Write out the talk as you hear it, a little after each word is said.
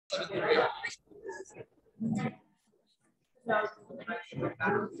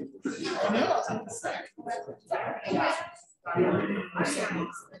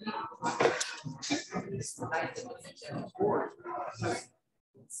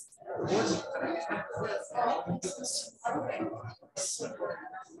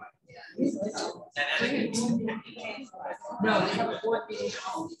No, they have a board meeting.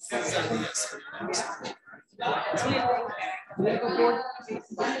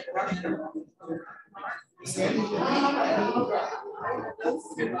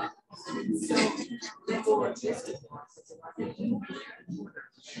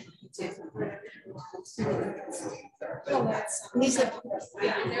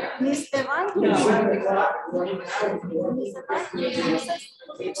 Mr. Van?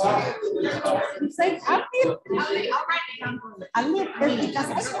 I'll because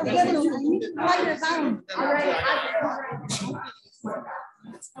I forget it. I need to write it down.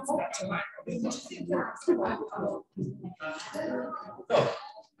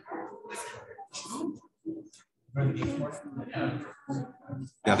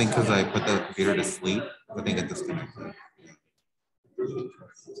 Yeah, I think because I put the computer to sleep, I think it disconnected.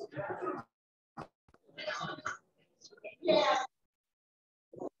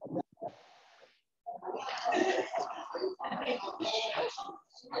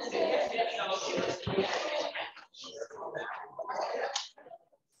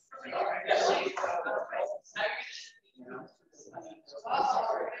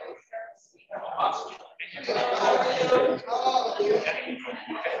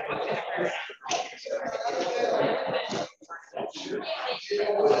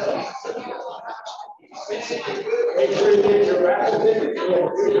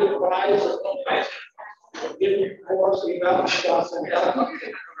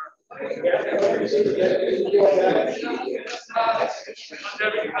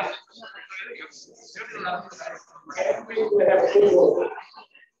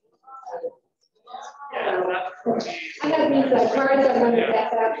 I have these cards I'm going to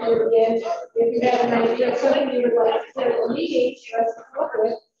pass out to you again. If you have an idea of something you would like to set a meeting for us to come up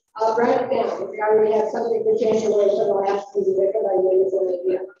with, write it down. If you already have something for January, so I'll ask you to recommend ideas or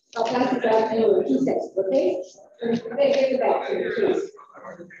idea. I'll pass it back to you in 2 seconds, okay? Okay, give it back to you, please.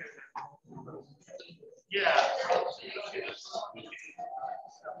 Yeah.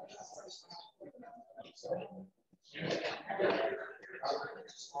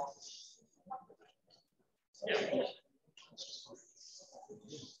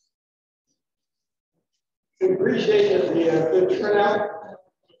 We appreciate the good turnout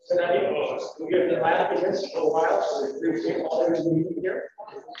tonight. We've been laughing this for a while, so we appreciate all of you being here.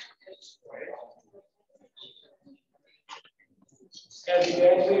 As you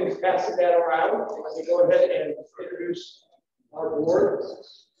guys are passing that around, let me go ahead and introduce our board.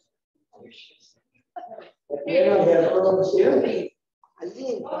 At the end, we have Earl here.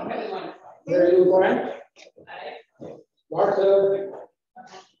 Mary Lou Grant. Martha.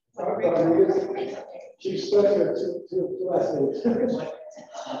 She's stuck with two last names. There we go.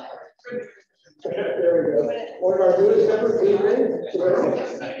 One of our newest members,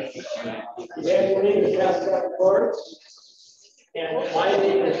 Evangeline is passed out the cards. And my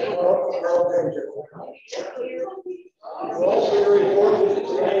name is Carl Granger. We're also very fortunate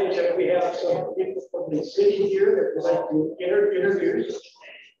today that we have some people from the city here that we'd like to introduce.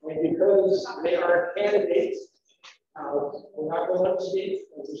 And because they are candidates, we're not going to speak.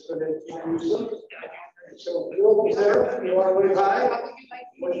 We're just going to introduce them. So Bill is there. You want to wave hi?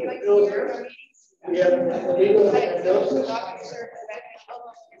 When Bill's there, we have Aldo and Joseph.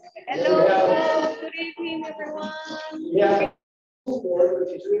 Hello, good evening, everyone. Yeah. Board,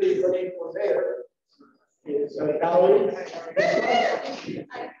 which is really running for mayor, is Valerie.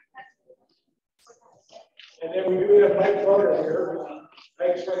 And then we do have Mike Carter here.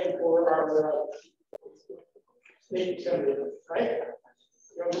 Mike's running for our state senator, right?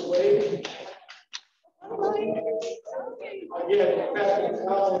 You want to wave? Again, passing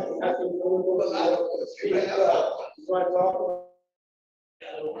comment, passing speak. You want to talk?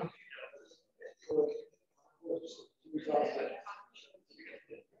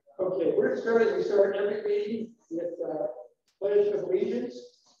 Okay, we're starting. We start every meeting with pledge of allegiance,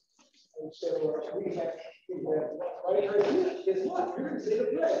 and so we have right here. Guess what? We're going to say the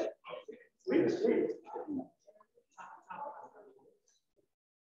pledge. Read.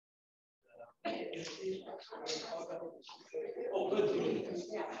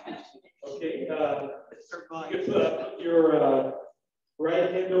 Okay, your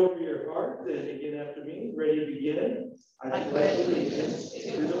right hand over your heart, and again after me. Ready to begin? I pledge allegiance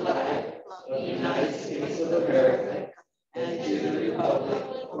to the flag of the United States of America and to the republic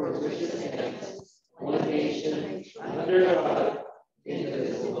for under God,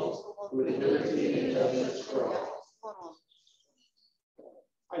 indivisible, with liberty and justice for all.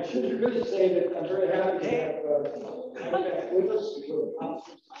 I should really say that I'm very happy to have back with us.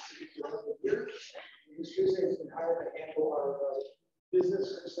 This has been hired to handle our business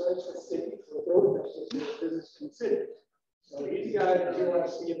concerns for the city, for business in the city. So he's the guy that you want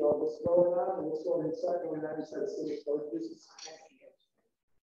to see about what's going on and what's going inside the city for business.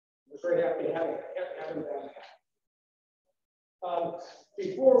 We're very happy to have him back.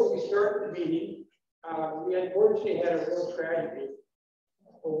 Before we start the meeting, we unfortunately had a real tragedy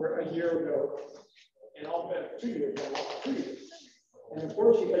over a year ago, and all 2 years ago, 2 years. And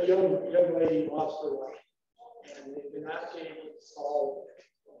unfortunately, a young lady lost her life, and they did not be able to solve it.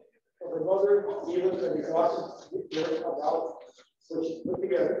 Her mother gave us an exhaustive about what she put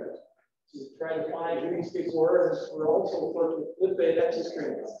together to try to find who these people were, and we're also working with the Nexus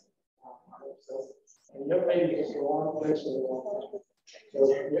Training. And the young lady was a long place for a long time. So,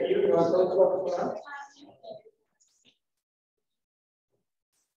 you want to tell us about the plan?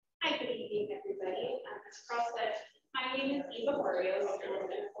 Hi, good evening, everybody. My name is Eva Barrios, and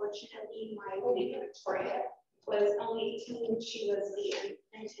unfortunately, my name Victoria was only 18 when she was the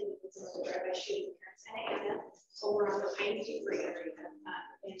intended disorder of a shooting here in Santa Ana, over on the Pine Street area.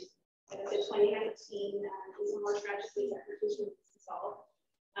 And as of 2019, these more tragically execution was solved.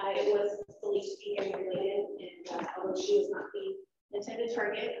 It was believed to be gang-related, and although she was not the intended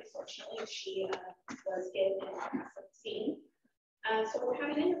target, unfortunately, she was hit and passed the scene. So we're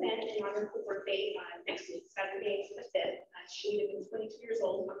having an event in honor of her birthday next week, Saturday, the 5th. She would have been 22 years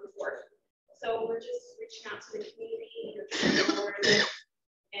old on the 4th. So we're just reaching out to the community and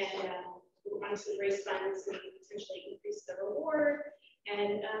we want to raise funds and potentially increase the reward.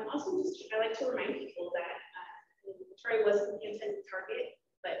 And also, I like to remind people that Troy wasn't the intended target,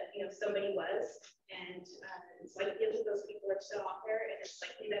 but somebody was, and it's likely that those people are still out there, and it's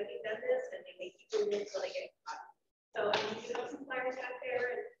likely that they've done this, and they may keep doing it until they get caught. So you have some flyers out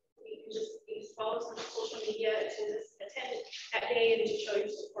there, and you can just follow us on social media to just attend that day and to show your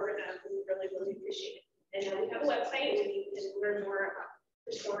support. We really appreciate it. And we have a website where you can learn more about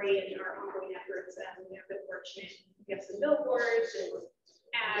the story and our ongoing efforts. We have been fortunate. We have some billboards and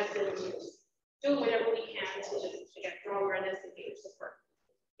ads and doing whatever we can to just draw awareness and get your support.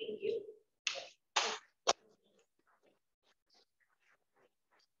 Thank you.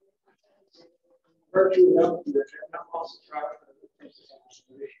 Virtue enough to I'm also trying to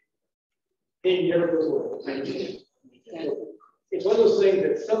it's one of those things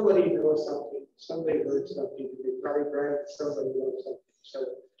that somebody knows something, somebody heard something, they probably heard somebody knows something. So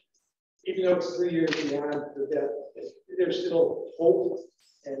even though it's 3 years beyond the death, there's still hope,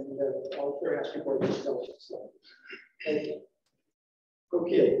 and all we're asking for is help. So thank you.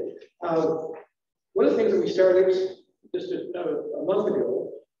 Okay. One of the things that we started just a month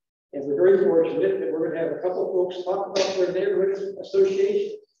ago, and we're very fortunate that we're going to have a couple of folks talk about their neighborhood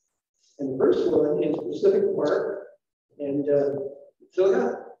association. And the first one is Pacific Park. And Selica,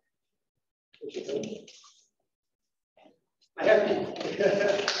 I have to.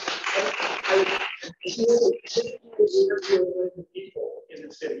 People in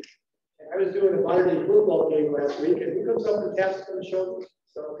the city. And I was doing a modern day football game last week, and who comes up and taps on the shoulder?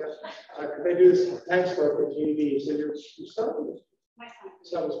 So could I do this thanks for TV? So you're starting.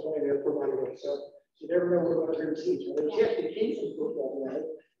 So I was playing there for my way. So you never know what we're going to teach. But you have to teach football tonight.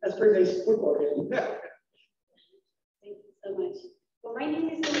 That's pretty nice football game. Thank you so much. Well, my name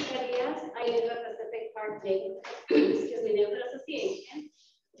is Selica Diaz. I live at Pacific Park Neighborhood Association.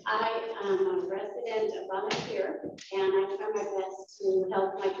 I am a resident, a volunteer, and I try my best to help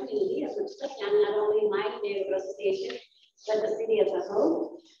my community as much as I can, not only my neighborhood association, but the city as a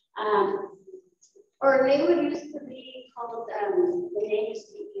whole. Our neighborhood used to be called, the name used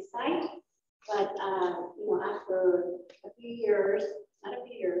to be Eastside, but after a few years, not a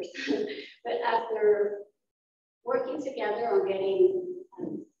few years, but after working together on getting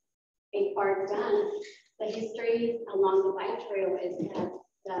a park done, the history along the bike trail is that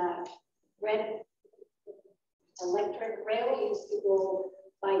the red electric rail used to go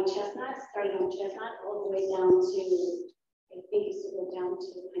by Chestnut, starting on Chestnut, all the way down to, I think used to go down to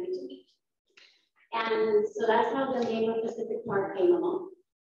Huntington Beach. And so that's how the name of Pacific Park came along.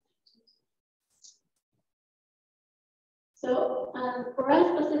 So for us,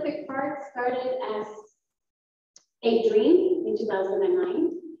 Pacific Park started as a dream in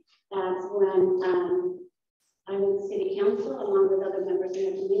 2009. That's when I was city council along with other members in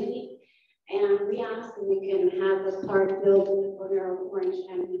the community. And we asked if we can have the park built in the corner of Orange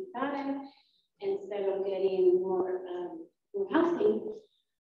and McFadden instead of getting more housing.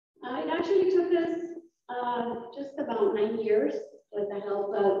 It actually took us Just about 9 years with the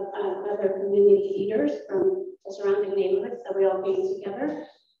help of other community leaders from the surrounding neighborhoods that we all came together.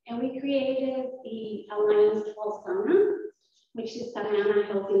 And we created the Alliance called SANA, which is Savannah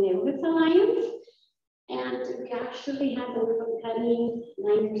Healthy Neighborhoods Alliance. And we actually had the ribbon cutting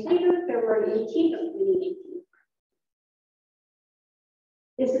 9 years later, February 18th of 2018.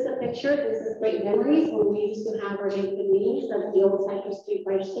 This is a picture, this is great memories when we used to have our neighborhood meetings at the old Cypress Street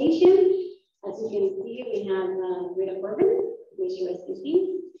Fire Station. As you can see, we have Rita Corbin, which she was speaking.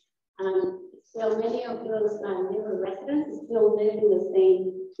 So many of those neighborhood residents still live in the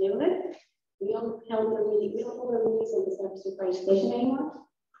same neighborhood. We don't hold the meetings at the Cypress Street Fire Station anymore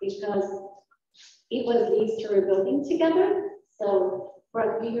because it was these two rebuilding together. So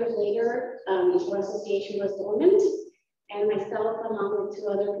for a few years later, our association was dormant, and myself, along with 2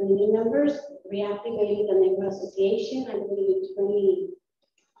 other community members, reactivated the neighborhood association, I believe in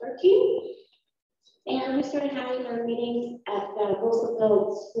 2013. And we started having our meetings at the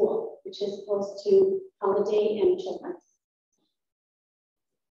Roosevelt School, which is close to Holiday and Chestnut.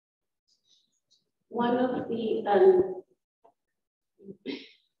 One of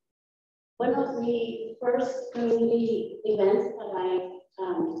the first community events that I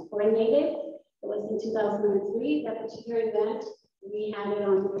coordinated, it was in 2003. That particular event, we had it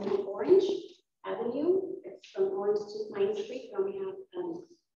on Orange Avenue. It's from Orange to Pine Street, and we have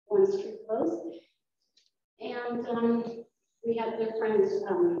one street closed. And we had different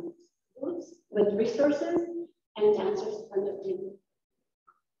groups with resources and dancers from the community.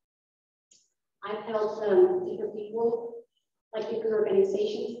 I felt different people, like different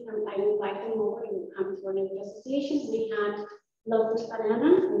organizations, and I would invite them over and come to our neighborhood associations. We had Locust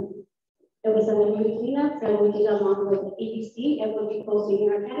Banana. It was a neighborhood cleanup that we did along with ABC and will be closing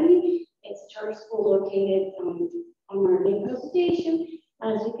our academy. It's a charter school located on our neighborhood association.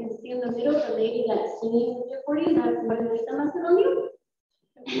 As you can see in the middle, the lady that's singing the recording, that's Margarita Macedonio.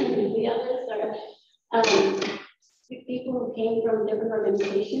 And the others are people who came from different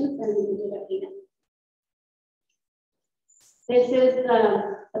organizations and we did a cleanup. This is the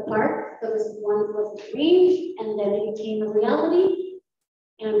park. So this one was a dream, and then it became a reality.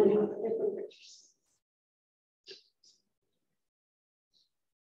 And we have different pictures.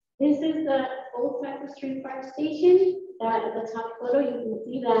 This is the old Cypress Street Fire Station. That at the top photo, you can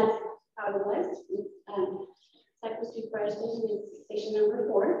see that how it was. Cypress Street Fire Station is station number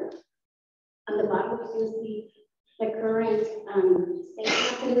 4. On the bottom, you can see the current station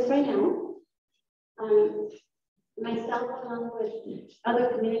as it is right now. Myself, along with other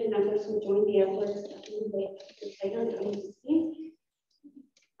community members who joined the efforts later in 2016,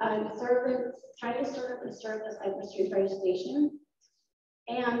 tried to serve the Cypress Street Fire Station.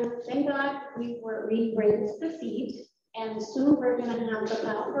 And thank God we raised the seed. And soon we're going to have the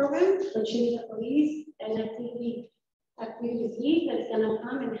PAL program, the Chief of Police and activity lead that's going to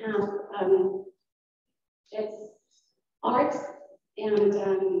come and have it's arts and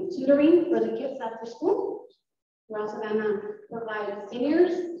tutoring for the kids after school. We're also going to provide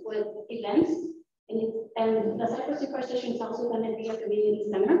seniors with events, and the Cypress Street Fire Station is also going to be a community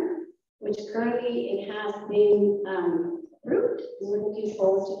center, which currently it has been approved. We're looking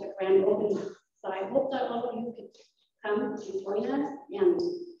forward to the grand opening. So I hope that all of you could come and join us and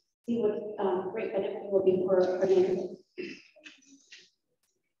see what great benefit will be for our neighborhood.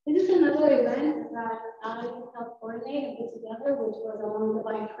 This is another event that I helped coordinate and put together, which was along the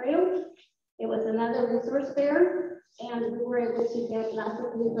bike trail. It was another resource fair, and we were able to get lots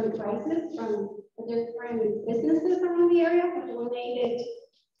of different prizes from the different businesses around the area who donated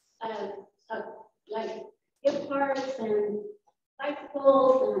like gift cards and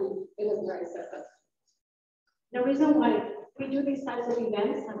bicycles, and it was very successful. The reason why we do these types of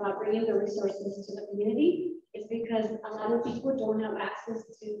events about bringing the resources to the community is because a lot of people don't have access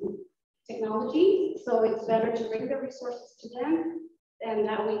to technology. So it's better to bring the resources to them, and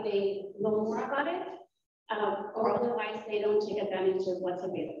that way they know more about it, or otherwise they don't take advantage of what's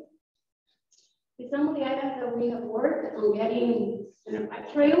available. With some of the items that we have worked on getting in a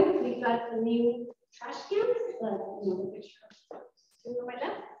bike trail, we got the new trash cans, the picture to the right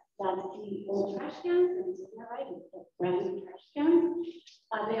left. That's the old trash cans, and to the right is the brand new trash cans.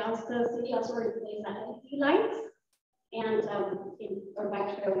 City also replaced the LED lights, and our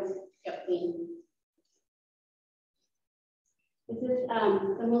bike trails kept clean. This is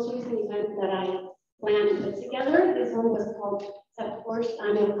the most recent event that I planned to put together. This one was called the first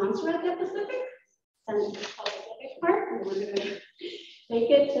annual concert at the Pacific, and it's called Pacific Park. And we're going to make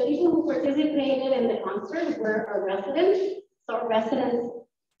it. The people who participated in the concert were our residents. So our residents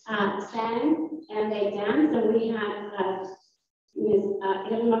sang and they danced, and we had Ms.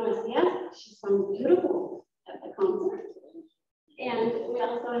 Irma Macias. She sang beautiful.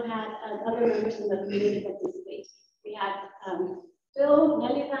 other members in the community participate. We had Phil,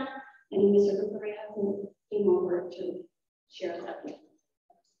 Melissa, and Mr. Correa who came over to share that.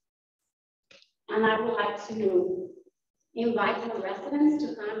 And I would like to invite the residents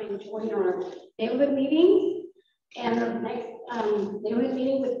to come and join our neighborhood meetings. And the next neighborhood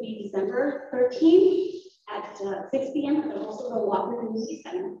meeting would be December 13th at 6 p.m. at the Roosevelt Walker Community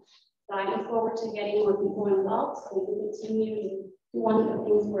Center. So I look forward to getting more people involved so we can continue to do wonderful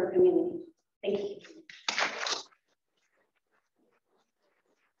things for our community. Thank you.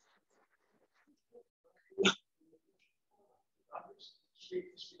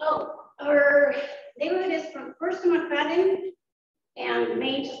 Oh, our neighborhood is from First to McFadden and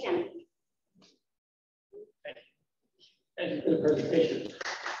Main to Stanley. Thank you for the presentation.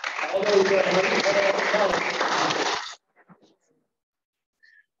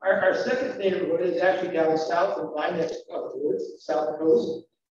 Our second neighborhood is actually down south and right next to the woods, South Coast.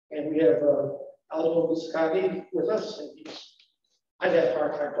 And we have Aldo with us. And I've had a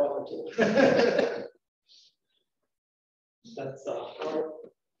hard time talking to him. That's a hard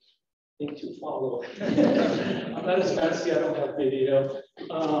thing to follow. I'm not as fancy, I don't have video.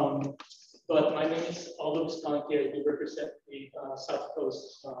 But my name is Aldo. I do represent the South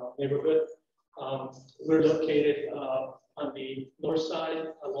Coast neighborhood. We're located on the north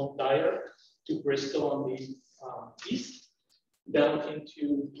side along Dyer to Bristol on the east, down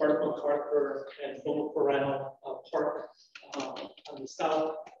into part of MacArthur and Bomo Corral Park on the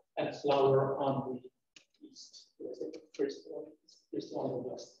south, and Flower on the east. Bristol on the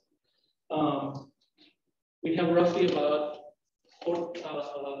west. We have roughly about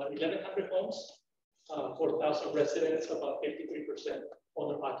 1,100 homes, 4,000 residents, about 53%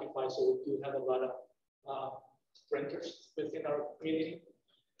 owner occupied. So we do have a lot of renters within our community.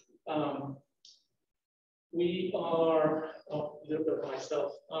 We are, a little bit of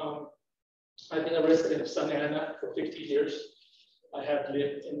myself. I've been a resident of Santa Ana for 50 years. I have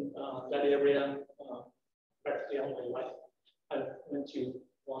lived in that area practically all my life. I went to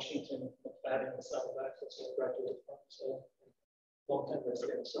Washington, McFadden, and South Africa, so I graduated from, so long-time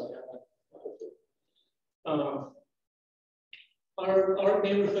resident of Santa Ana. Our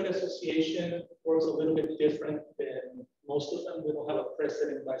neighborhood association works a little bit different than most of them. We don't have a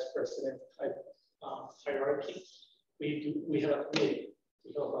president, vice president type hierarchy. We have a committee.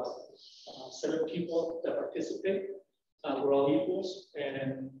 We have about 7 people that participate. We're all equals,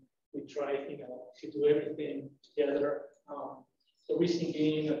 and we try, to do everything together. The reason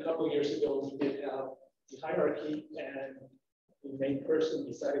being, a couple of years ago, we did have the hierarchy, and the main person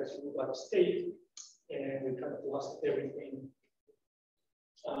decided to move out of state, and we kind of lost everything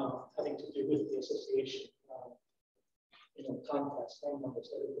having to do with the association, contacts, phone numbers,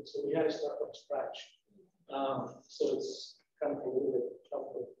 everything. So we had to start from scratch. So it's kind of a little bit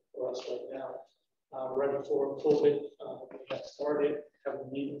tougher for us right now. Right before COVID, we got started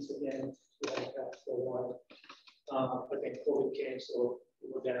having meetings again. We had that for a while, but then COVID came, so we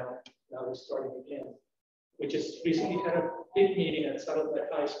were down. Now we're starting again. We just recently had a big meeting at Satellite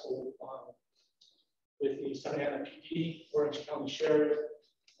High School with the Santa Ana PD, Orange County Sheriff,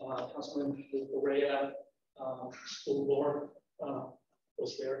 Councilman Correa, school board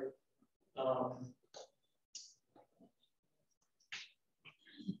was there.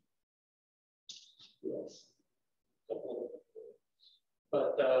 Yes.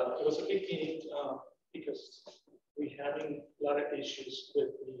 But it was a big meeting because we're having a lot of issues with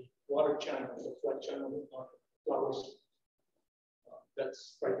the water channel, the flood channel flowers.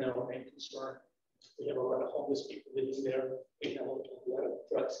 That's right now our main concern. We have a lot of homeless people living there. We have a lot of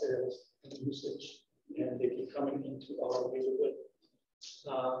drug sales and usage, and they keep coming into our neighborhood.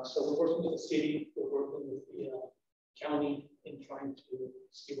 So we're working with the city, we're working with the county in trying to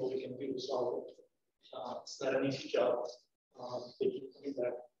see what we can do to solve it. It's not an easy job. They keep coming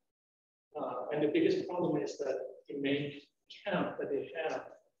back. And the biggest problem is that the main camp that they have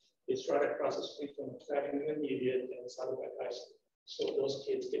is right across the street from Academy Intermediate and Satellite High School. So those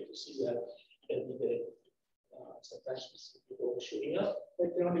kids get to see that every day. Sometimes we see people shooting up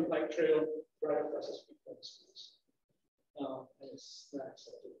like they're on the bike trail right across the street from the schools. And it's not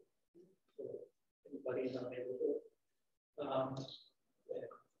acceptable for anybody in our neighborhood.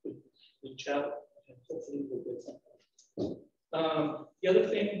 We reach out and hopefully we'll get something. The other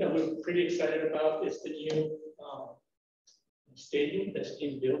thing that we're pretty excited about is the new stadium that's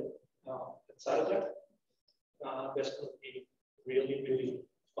being built at Selica. That's going to be really, really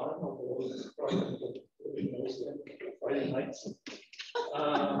fun. Friday nights.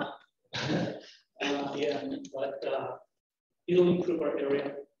 Yeah, but it'll improve our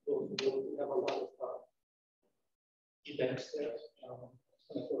area. We'll have a lot of events there.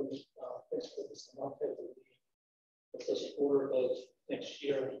 this month. The first quarter of next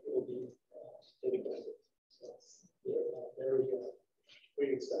year it will be dedicated. So we're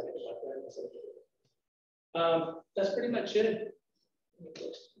very excited about that. That's pretty much it.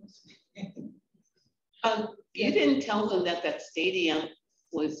 You didn't tell them that that stadium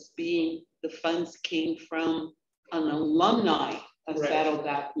was being, the funds came from an alumni of Correct.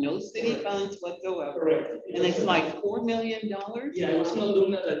 Saddleback, no city Correct. funds whatsoever. Correct. And it's like $4 million? Yeah, it was an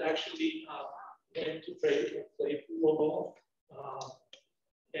alumna that actually went to play football,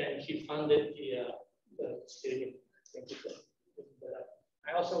 and he funded the stadium.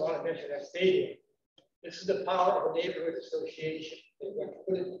 I also want to mention that stadium. This is the power of a neighborhood association. They went to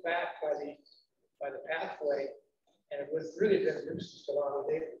put it back by the pathway, and it was really been a nuisance to a lot of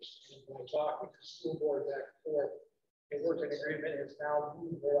neighbors. And when I talked with the school board back and forth, they worked an agreement, and it's now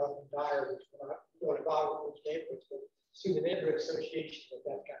moved around in Dyer, which we're not going to bother with neighborhoods, but through the neighborhood association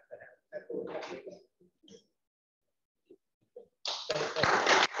that got to happen. That will happen.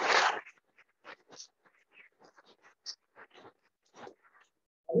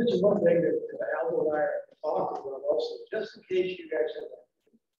 This is one thing that Aldo and I talked about also, just in case you guys have that.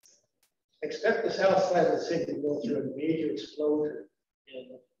 Expect the south side of the city to go through a major explosion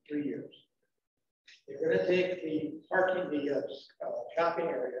in 3 years. They're going to take the parking, the shopping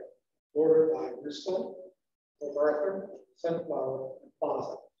area bordered by Bristol, MacArthur, Sunflower, and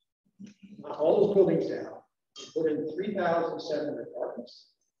Plaza. Knock all those buildings down, put in 3,700 apartments,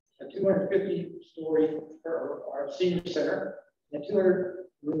 a 250-story or senior center, and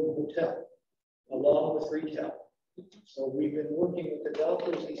 200-room hotel, along with retail. So we've been working with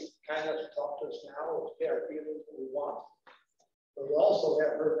developers. He's kind enough to talk to us now. Okay, our feelings what we want. But we also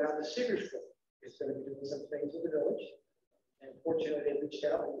have heard now the Sears Group is going to be doing some things with the village. And fortunately, they reached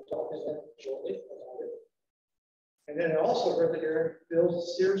out and we talked to them shortly about it. And then I also heard that they're build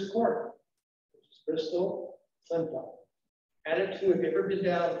Sears Corner, which is Bristol, Sunflower. Added to, if you've ever been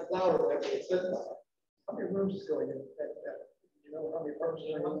down to Flower, that's a Sunflower. How many rooms is going in? You know how many apartments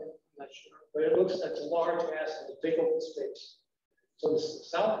are in? I'm not sure. But it looks like it's a large mass and a big open space. So the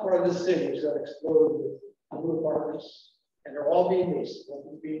south part of the city is going to explode with new apartments, and they're all being leased,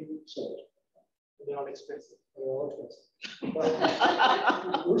 they're being sold. They're all expensive. They're all expensive.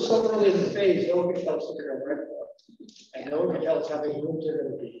 But we're so early in the phase, no one can tell us what they're going to rent for. And no one can tell us how many rooms they're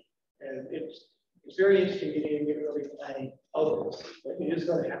going to be. And it's very interesting getting early planning of this, but it is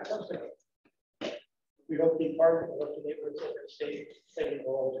going to have something. We hope the apartment, what the neighborhoods are going to stay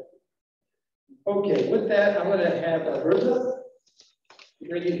involved. Okay, with that, I'm going to have Rosa.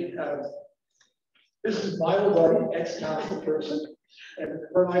 This is my buddy, ex-council person, and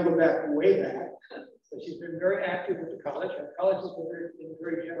her and I go back way back. So she's been very active with the college, and the college has been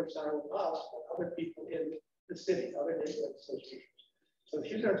very generous on with us, but other people in the city, other neighborhood associations. So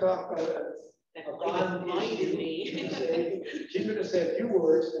she's going to talk about a bond issue. She's going to say a few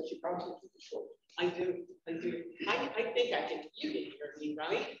words, and she probably will keep it short. I do. I think I can, you can hear me,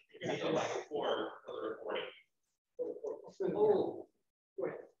 right? For the recording. Oh,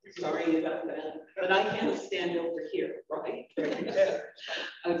 sorry about that, but I can't stand over here, right?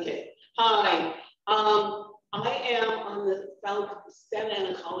 Okay. Hi. I am on the Santa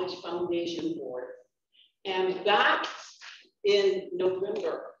Ana College Foundation Board, and back in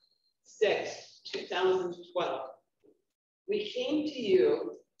November 6, 2012, we came to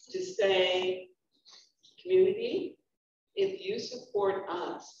you to say, community, if you support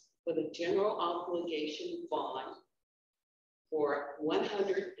us with a general obligation bond for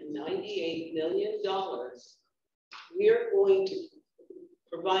 $198 million, we are going to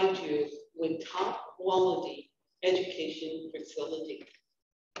provide you with top quality education facility.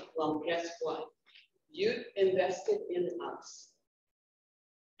 Well, guess what? You invested in us,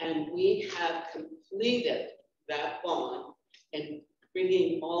 and we have completed that bond and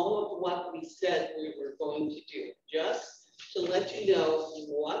bringing all of what we said we were going to do. Just to let you know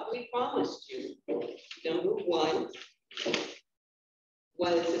what we promised you. Number one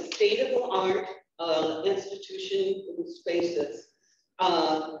was a state-of-the-art institution with spaces.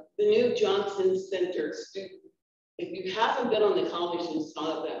 The new Johnson Center, if you haven't been on the college and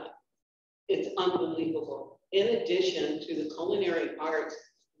saw that, it's unbelievable. In addition to the culinary arts,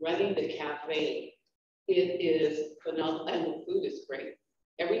 running the cafe, it is phenomenal, and the food is great.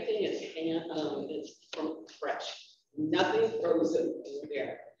 Everything is it's from fresh, nothing frozen in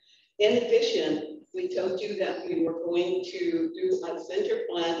there. In addition, we told you that we were going to do a center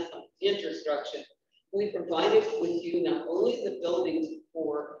plan of infrastructure. We provided with you not only the buildings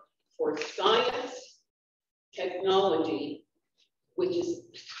for science, technology, which is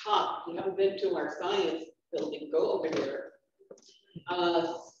top. If you haven't been to our science building, go over there.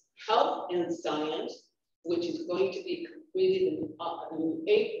 Health and Science, which is going to be completed in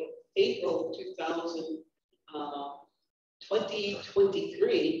April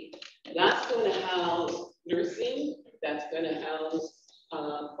 2023. That's going to house nursing. That's going to house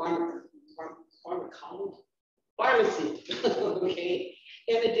pharmacy. Okay.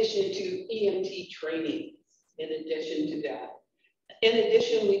 In addition to EMT training. In addition to that. In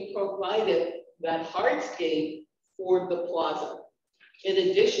addition, we provided that hardscape for the plaza. In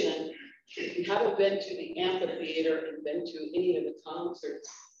addition, if you haven't been to the amphitheater and been to any of the concerts,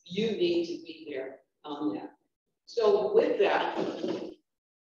 you need to be there on that. So with that,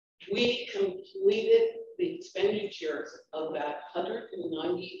 we completed the expenditures of that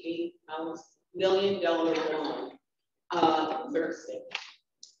 $198 million bond Thursday.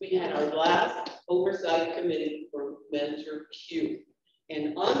 We had our last oversight committee for Measure Q.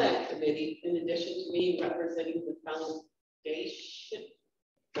 And on that committee, in addition to me representing the foundation.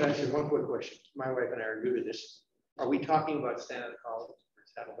 Can I ask you one quick question? My wife and I are new to this. Are we talking about Santa Ana College or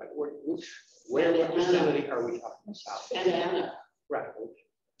Satellite? Where what facility are we talking about? Santa Ana. Right.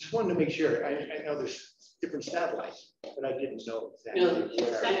 Just wanted to make sure. I know there's different satellites, but I didn't know exactly. No,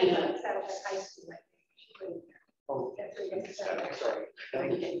 it's Santa Ana. High school. Oh, sorry.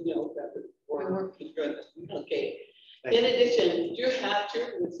 Okay. In addition, Drew Hatcher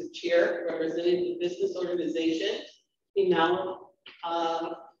was the chair representing the business organization. Emma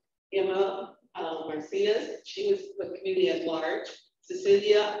Marcias, she was the community at large.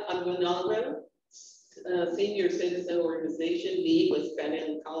 Cecilia Aguinaldo, senior citizen organization. Lee was Santa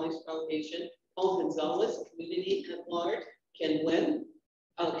Ana College Foundation. Paul Gonzalez, community at large. Ken Wynn,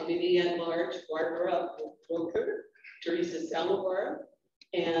 community at large. Barbara Broker, Teresa Salazar,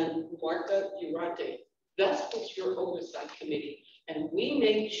 and Martha Urate. That was your oversight committee. And we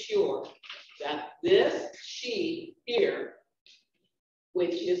made sure that this sheet here,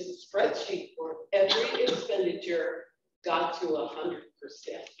 which is a spreadsheet for every expenditure, got to 100%.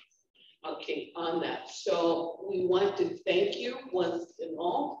 Okay, on that. So we want to thank you once and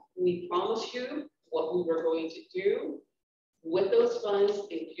all. We promised you what we were going to do with those funds.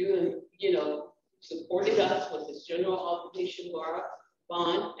 If you supported us with this general obligation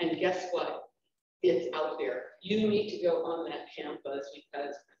bond, and guess what? It's out there. You need to go on that campus,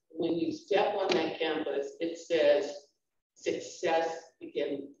 because when you step on that campus, it says success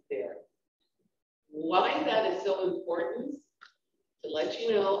begins there. Why that is so important? To let you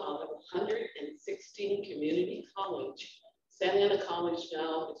know, out of 116 community college, Santa Ana College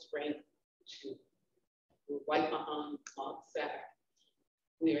now is ranked 2. We're right behind Mont Sac.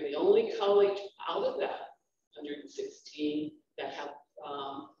 We are the only college out of that 116 that have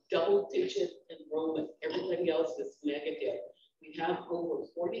double-digit enrollment. Everybody else is negative. We have over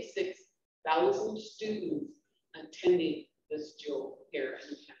 46,000 students attending this jewel here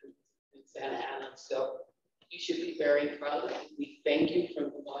in Santa Ana. So you should be very proud of it. We thank you from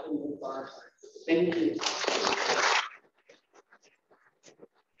the bottom of our hearts. Thank you.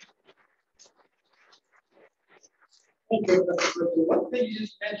 Okay, the one thing you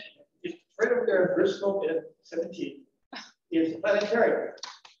just mentioned is right over there in Bristol at 17 is the planetarium.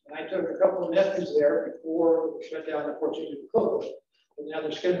 And I took a couple of nephews there before we shut down, unfortunately, with COVID. And now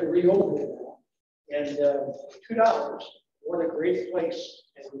they're scheduled to reopen it now. And $2. What a great place.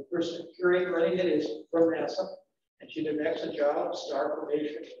 And the person curator running it is from NASA. And she did an excellent job, star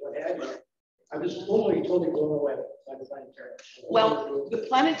formation, what have you. I was totally blown away by the planetarium. Well, the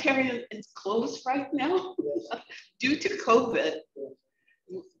planetarium is closed right now. Yes. Due to COVID.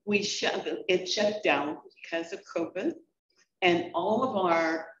 It shut down because of COVID. And all of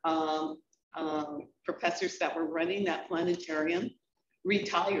our professors that were running that planetarium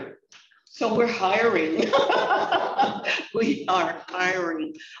retired. So we're hiring. We are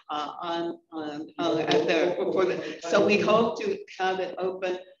hiring so we hope to have it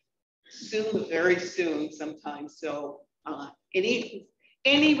open soon, very soon sometime. So any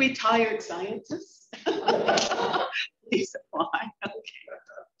retired scientists, please apply.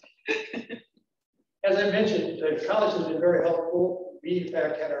 Okay. As I mentioned, the college has been very helpful. We, in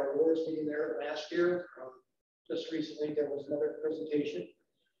fact, had our awards meeting there last year. Just recently, there was another presentation.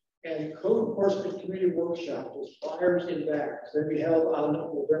 And Code Enforcement Community Workshop was flyers in back. So we held on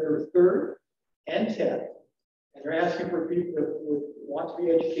November 3rd and 10th. And they're asking for people that would want to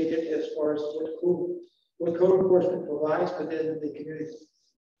be educated as far as what code enforcement provides within the community.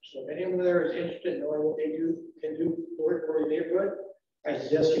 So if anyone there is interested in knowing what they can do for your neighborhood, I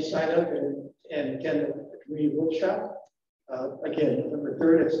suggest you sign up and attend the community workshop. Again, November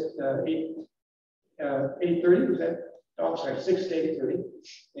 3rd, it's 8:30, was that? Oh, sorry, 6 to 8:30.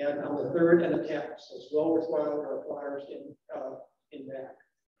 And on the 3rd and the 10th. So it's well worthwhile our flyers in that.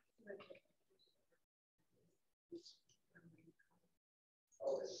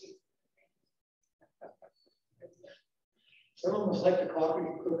 Someone was like the coffee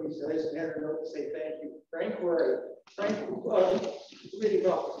and cookies, so I just had a note to say thank you. Frank, really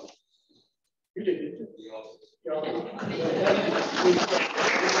well. You did, didn't you?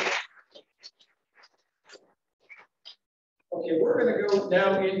 Okay, we're going to go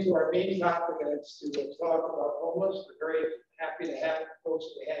now into our main topic, and it's to talk about homeless. We're very happy to have folks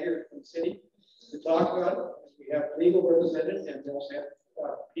that we have here from the city to talk about it. We have legal representatives and we also have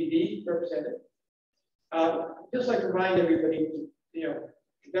PD representative. Just like to remind everybody to,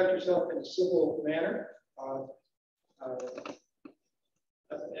 conduct yourself in a civil manner.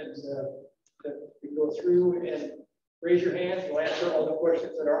 And that we go through and raise your hands. We'll answer all the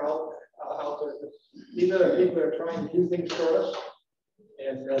questions that are out there. These are the people that are trying to do things for us,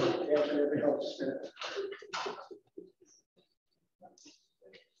 and answer everybody else.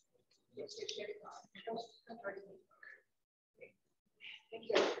 Thank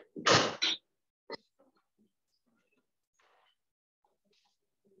you.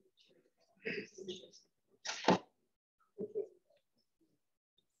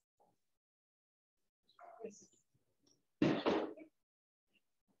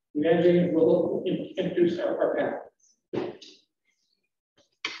 Imagine we'll introduce our panel.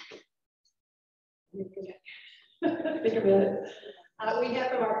 Think a minute. We have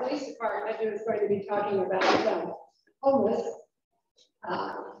from our police department who is going to be talking about homeless.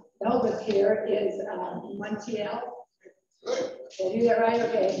 The homeless here is Montiel. Did I do that right?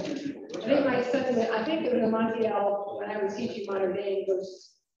 Okay. I think my son, I think it was a Montiel when I was teaching modern day.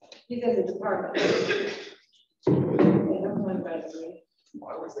 He's in the department.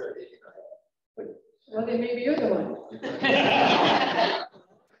 Why was there 89? Well, then maybe you're the one.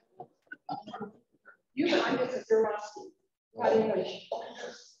 I'm just a curiosity. Quite English.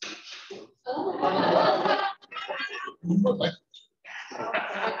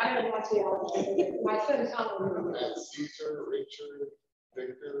 I don't want to. My son's on. Caesar, Richard,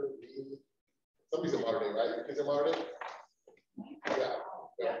 Victor, Lee. Somebody's a modern day, right? Your kids are modern day?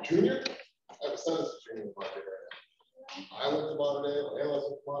 Yeah. Junior? I have a son that's a junior in modern day right now. I went to modern day, my in-laws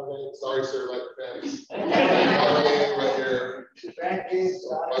went to modern day. Sorry, sir, like the family. Modern day right there.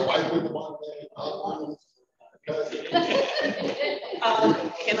 My wife went to modern day.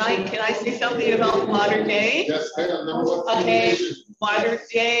 Can I say something about modern day? Yes, number one. Okay, modern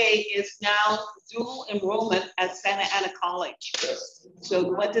day is now dual enrollment at Santa Ana College. Yes. So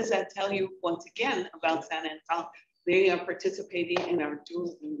what does that tell you once again about Santa Ana College? They are participating in our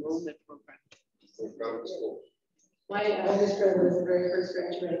dual enrollment program. My oldest brother was the very first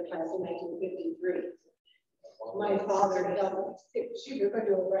graduating class in 1953. My father helped. Shoot, we're going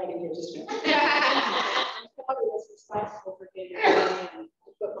to do a bragging here just a minute. My father was responsible for getting and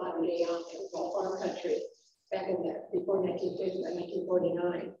put modern day on it. It was all farm country back in there before 1950 and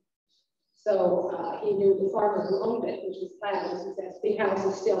 1949. So he knew the farmer who owned it, which was Platten. That big house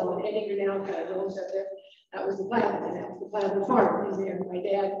is still on Edgar now, kind of owns up there. That was the Platten, and that was the Platten farm in there. My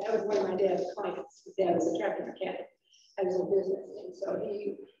dad, that was one of my dad's clients. His dad was a tractor mechanic, had his own business, and so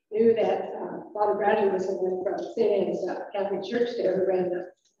he knew that Father Bradley was someone from St. Anne's Catholic Church there who ran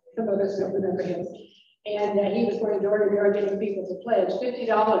some of us don't remember him. And he was going door to door getting people to pledge $50.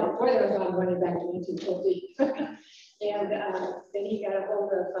 Boy, that was on money back in 1950. And then he got a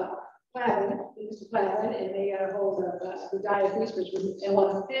hold of Platten, Mr. Platten, and they got a hold of the Diaz, which was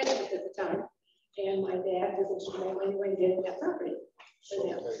Los Angeles at the time. And my dad was instrumental in getting that property for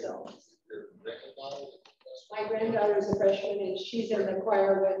them. So my granddaughter is a freshman, and she's in the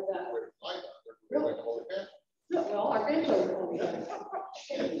choir with. Really? No, well, our grandchildren will be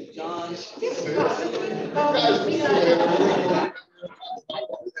here. John. But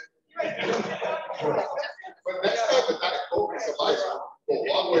next time the Diet Coke is a license, go a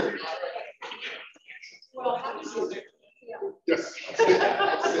long way. Well, how do you? Yes.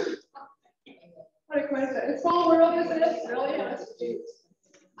 What a coincidence. It's small world, isn't it? Really?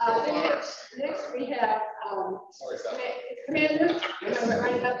 Next we have Commander. Remember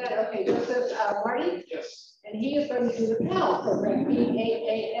right about that? Okay, Joseph Marty. Yes. And he is going to do the PAL program,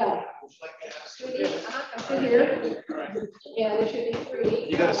 PAAL. Come here. And it should be free.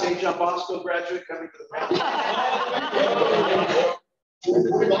 You got a St. John Bosco graduate coming to the panel.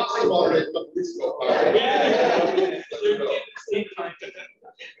 We lost the modern day a couple weeks ago.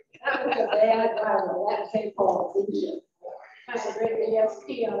 That was a bad rival, that St. Paul. Kind of great ESP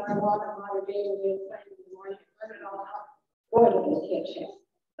on our walk on modern day when we were playing in the morning, learn it all out. Boy, did we catch him.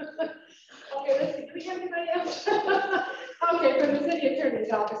 Okay, let's see, do we have anybody else? Okay, from the city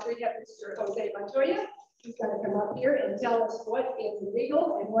attorney's office, we have Mr. Jose Montoya, He's going to come up here and tell us what is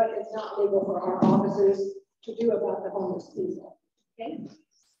legal and what is not legal for our officers to do about the homeless people. Okay?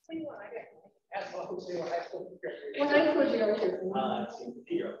 What high school did you go to?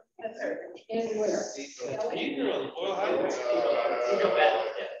 And where?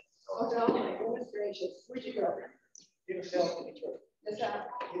 Oh, my goodness gracious. Where'd you go? The South.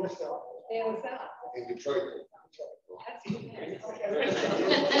 And what's that? In Detroit.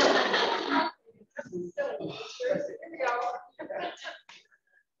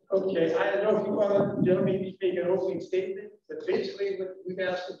 Okay, I don't know if you want to, gentlemen, make an opening statement, but basically what we've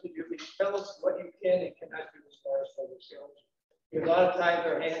asked them to do is tell us what you can and cannot do as far as for yourselves. A lot of times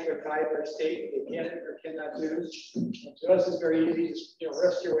our hands are tied by state, they can or cannot do. And to us, it's very easy, just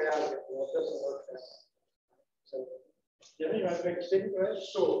rest your way out of it. Well, it doesn't work that way. So, Jimmy, you want to make a statement? Go ahead.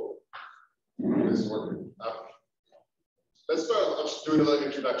 So, this is working. Let's start. I'm just doing a little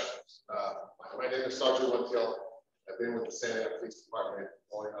introductions. My name is Sergeant Montiel. I've been with the Santa Ana Police Department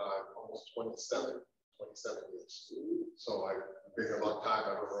going on almost 27 years. So I've been here a long time. I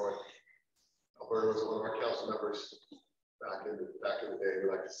remember Alberto was one of our council members back in the day. We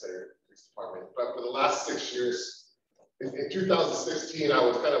like to say police department. But for the last 6 years, in 2016, I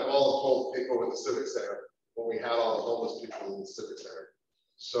was kind of voluntold to take over the Civic Center when we had all the homeless people in the Civic Center.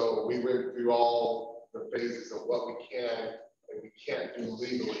 So we went through all the phases of what we can and we can't do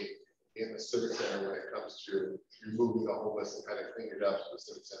legally in the Civic Center when it comes to removing the homeless and kind of cleaning it up to the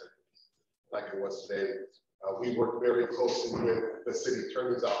Civic Center like it was today. We worked very closely with the city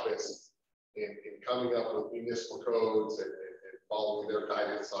attorney's office in coming up with municipal codes and following their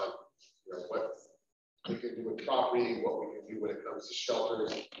guidance on what we can do with property, what we can do when it comes to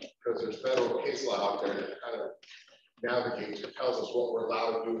shelters, because there's federal case law out there that kind of navigates or tells us what we're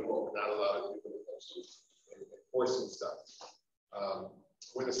allowed to do and what we're not allowed to do when it comes to enforcing stuff.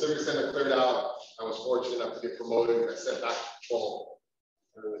 When the Civic Center cleared out, I was fortunate enough to get promoted and I sent back to patrol.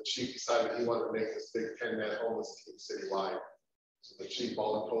 And the chief decided he wanted to make this big 10-man homeless team citywide. So the chief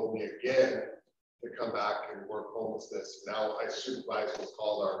volunteered me again to come back and work homelessness. Now I supervise what's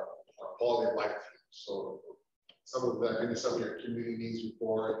called our quality of life team. So some of your community needs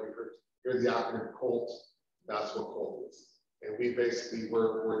before, if you heard the acronym COLT, that's what COLT is. And we basically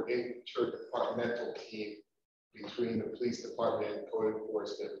we're an interdepartmental team between the police department, code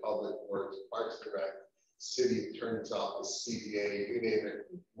enforcement, public works, parks and rec, city attorney's office, CDA, you name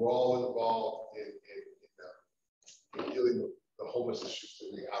it. We're all involved in dealing with the homeless issues that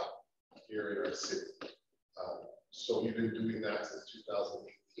we have here in our city. So we've been doing that since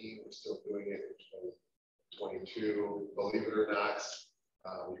 2018. We're still doing it in 2022. Believe it or not,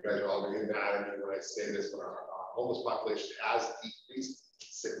 you guys are all getting mad at me when I say this, but our homeless population has decreased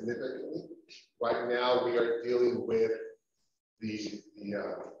significantly. Right now, we are dealing with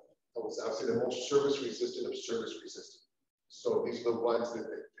I would say the most service resistant of service resistant. So these are the ones that it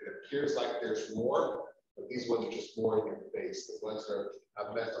appears like there's more, but these ones are just more in your face. The ones that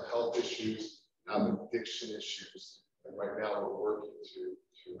have mental health issues, have addiction issues, and right now we're working to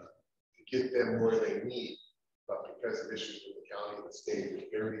get them where they need. But because of issues with the county and the state, there's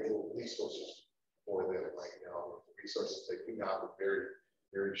very little resources for them right now. The resources they can have are very,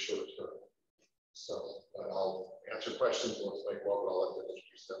 very short term. So I'll answer questions once they go, but I'll let them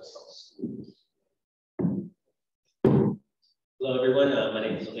introduce themselves. Hello, everyone. My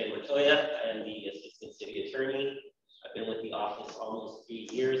name is Jose Montoya. I am the Assistant City Attorney. I've been with the office almost 3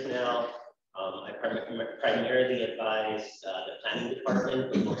 years now. I primarily advise the planning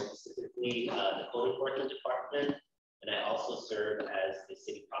department, but more specifically the code enforcement department. And I also serve as the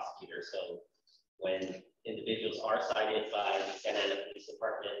city prosecutor. So when individuals are cited by the Santa Ana Police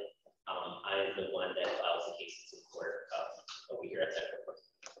Department, I am the one that files the cases in court over here at Central Court.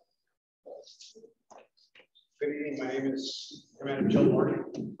 Good evening. My name is Commander Joe Morgan.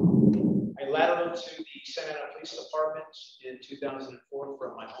 I lateraled to the Santa Ana Police Department in 2004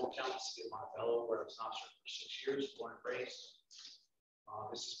 from my hometown, the city of Montebello, where I was an officer for 6 years, born and raised.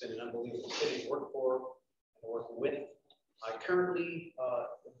 This has been an unbelievable city to work for and work with. I currently am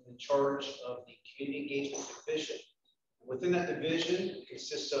in charge of the community engagement division. Within that division, it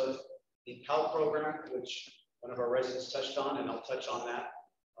consists of the CAL program, which one of our residents touched on, and I'll touch on that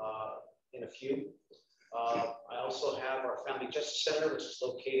in a few. I also have our Family Justice Center, which is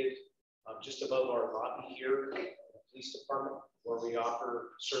located just above our lobby here in the police department, where we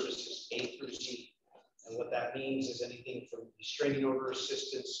offer services A through Z. And what that means is anything from restraining order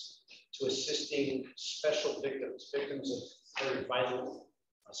assistance to assisting special victims of very violent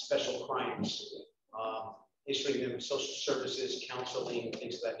special crimes, issuing them social services, counseling,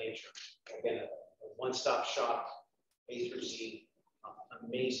 things of that nature. Again, a one-stop shop, A through Z, on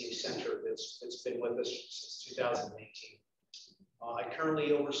amazing center that's been with us since 2018. I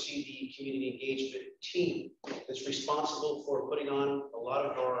currently oversee the community engagement team that's responsible for putting on a lot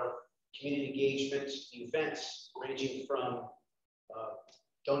of our community engagement events, ranging from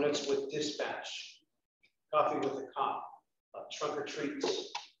donuts with dispatch, coffee with a cop, trunk or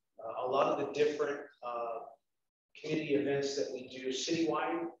treats, a lot of the different community events that we do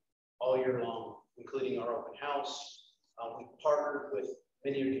citywide all year long, including our open house. We partnered with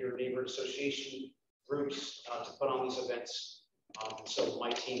many of your neighborhood association groups to put on these events. So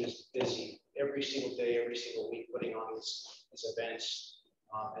my team is busy every single day, every single week, putting on these events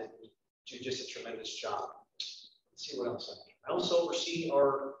and do just a tremendous job. Let's see what else I do. I also oversee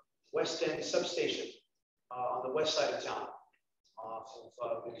our West End substation on the west side of town.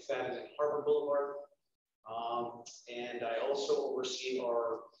 McFadden and Harbor Boulevard. And I also oversee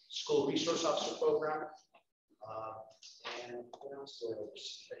our school resource officer program. And what else do I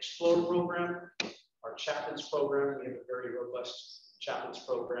oversee? Explore program, our chaplains program. We have a very robust chaplains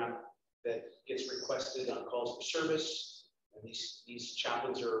program that gets requested on calls for service. And these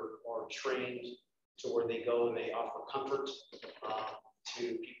chaplains are trained to where they go and they offer comfort to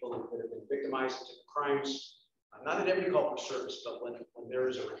people that have been victimized of different crimes. Not at every call for service, but when there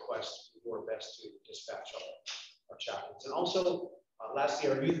is a request, we do our best to dispatch our chaplains. And also,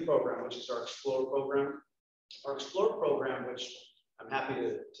 lastly, our youth program, which is our Explore program. Our Explore program, which I'm happy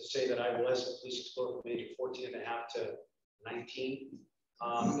to say that I was a police explorer from age of 14 and a half to 19.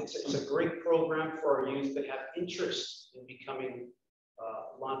 It's a great program for our youth that have interest in becoming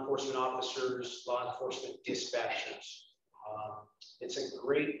law enforcement officers, law enforcement dispatchers. It's a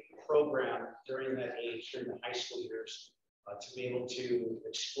great program during that age, during the high school years, to be able to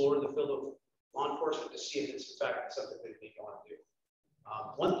explore the field of law enforcement to see if it's in fact something that they want to do.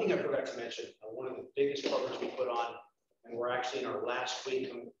 One thing I forgot to mention, one of the biggest programs we put on, and we're actually in our last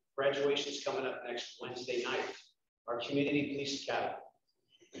week, graduation's coming up next Wednesday night, our Community Police Academy.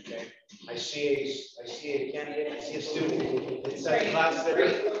 Okay, I see a candidate, I see a student inside the class there,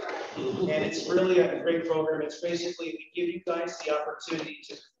 and it's really a great program. It's basically, we give you guys the opportunity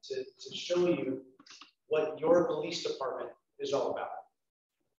to show you what your police department is all about.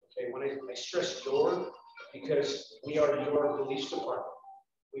 Okay, when I stress your, because we are your police department.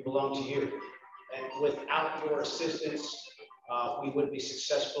 We belong to you. And without your assistance, we wouldn't be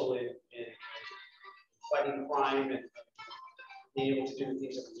successful in fighting crime and being able to do the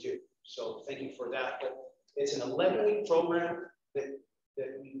things that we do. So thank you for that. But it's an 11-week program that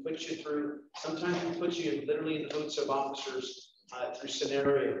we put you through. Sometimes we put you literally in the boots of officers through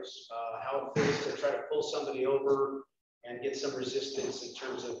scenarios, how it feels to try to pull somebody over and get some resistance in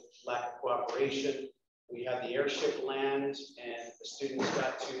terms of lack of cooperation. We had the airship land, and the students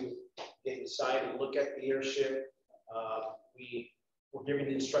got to get inside and look at the airship. We were given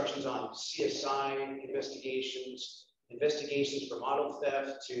instructions on CSI investigations from auto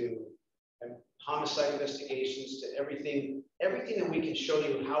theft to homicide investigations, to everything that we can show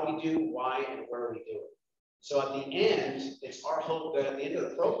you how we do, why, and where we do it. So at the end, it's our hope that at the end of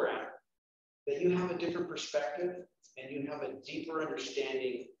the program, that you have a different perspective and you have a deeper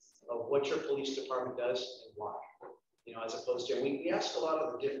understanding of what your police department does and why. You know, as opposed to, we ask a lot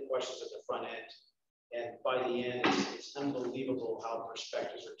of the different questions at the front end, and by the end, it's unbelievable how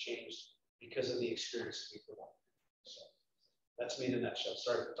perspectives are changed because of the experiences we provide. So that's me in a nutshell.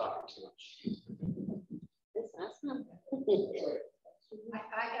 Sorry for talking too much. That's awesome.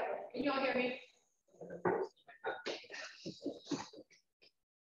 I have can you all hear me?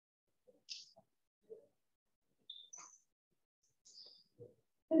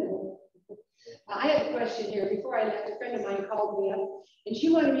 I have a question here. Before I left, a friend of mine called me up, and she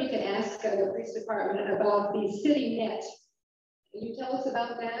wanted me to ask the police department about the city net. Can you tell us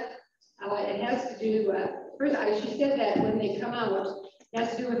about that? It has to do, first, she said that when they come out, it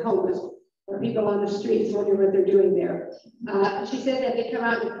has to do with homeless or people on the streets, wondering what they're doing there. She said that they come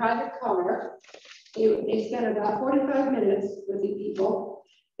out in a private car. They spend about 45 minutes with the people.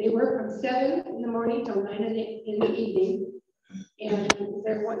 They work from 7 in the morning till 9 in the evening. And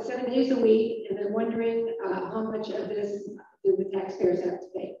they're 7 days a week, and they're wondering how much of this do the taxpayers have to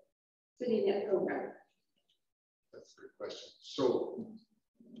pay? City net program. That's a good question. So,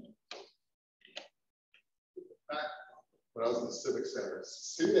 back when I was in the Civic Center,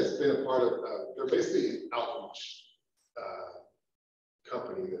 City has been a part of, they're basically an outreach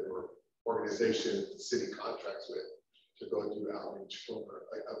company that or organization the city contracts with to go do outreach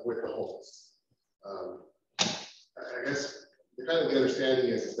with the homeless. I guess the kind of the understanding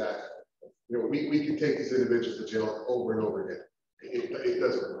is that, you know, we can take these individuals to jail over and over again. It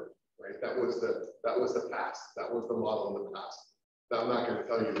doesn't work, right? That was the past. That was the model in the past. Now, I'm not going to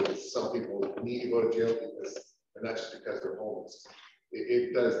tell you that some people need to go to jail because, and that's just because they're homeless.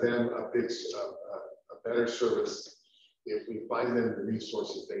 It does them a better service if we find them the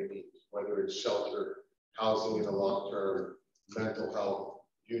resources they need, whether it's shelter, housing in the long term, mental health,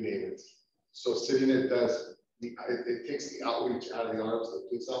 you name it. So CityNet does, it takes the outreach out of the arms of the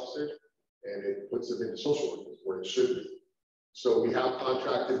police officer and it puts them into social workers where it should be. So we have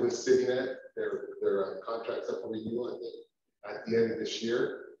contracted with CityNet. Their contract's up for review, I think, at the end of this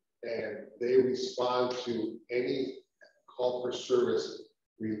year, and they respond to any call for service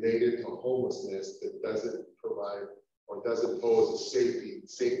related to homelessness that doesn't provide or doesn't pose a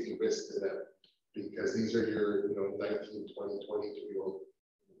safety risk to them, because these are your 19, 20, 22-year-old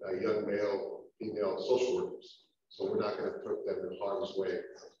young male, female social workers. So we're not going to put them in harm's way.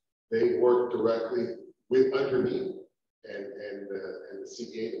 They work directly under me and the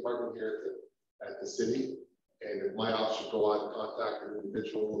CPA department here at the city. And if my office should go out and contact an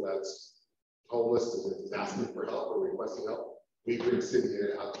individual that's homeless and is asking for help or requesting help, we bring city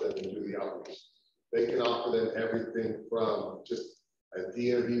here out to them and do the outreach. They can offer them everything from just a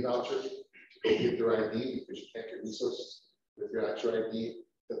DMV voucher to go get their ID because you can't get resources with your actual ID,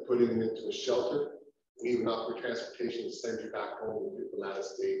 to putting them into a shelter. We even offer transportation to send you back home if you're from out of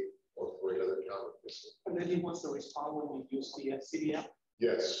state or for another county. And then he wants to respond when you use the city app?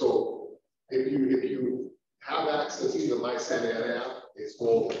 Yes, so if you have access to the My Santa Ana app, it's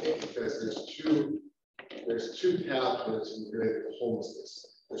golden because there's two tabs when it's related to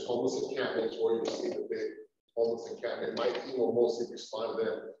homelessness. There's homeless encampments where you see the big homeless encampment. My team will mostly respond to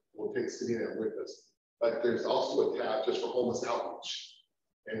them. We'll take CityNet with us. But there's also a tab just for homeless outreach.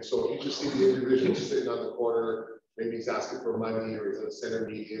 And so if you just see the individual sitting on the corner, maybe he's asking for money or he's in a center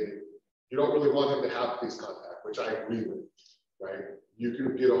meeting, you don't really want him to have police contact, which I agree with, right? You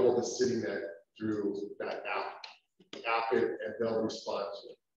can get a hold of CityNet through that app it, and they'll respond to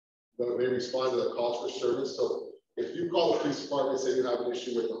it. They respond to the calls for service. So if you call the police department and say you have an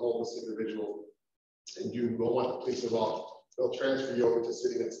issue with a homeless individual and you don't want the police involved, they'll transfer you over to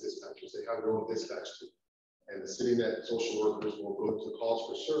CityNet's dispatchers. They have their own dispatch too. And the CityNet social workers will go to calls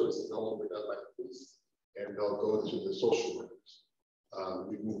for service that no longer done by the police, and they'll go to the social workers.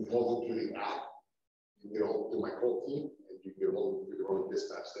 We can hold them through the app. You can get a hold through my whole team, and you can get a hold through your own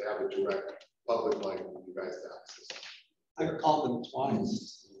dispatch. They have a direct public line for you guys to access. I called them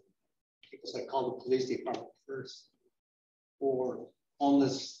twice because I called the police department first for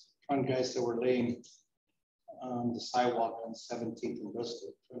homeless front guys that were laying on the sidewalk on 17th and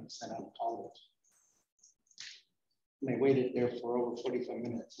Bristol from Santa Ana College. And they waited there for over 45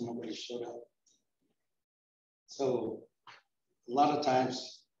 minutes and nobody showed up. So a lot of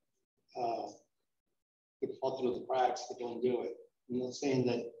times they fall through the cracks, they don't do it. I'm not saying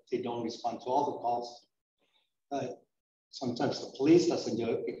that they don't respond to all the calls, but sometimes the police doesn't do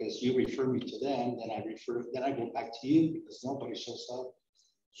it because you refer me to them, then I go back to you because nobody shows up.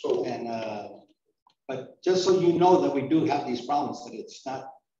 So, and but just so you know that we do have these problems, that it's not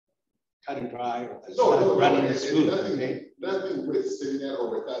cut and dry or it's not running smooth. Nothing with CityNet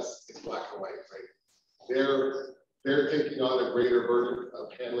or with us is black and white, right? They're taking on a greater burden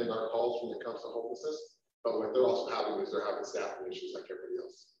of handling our calls when it comes to homelessness, but what they're also having is they're having staffing issues like everybody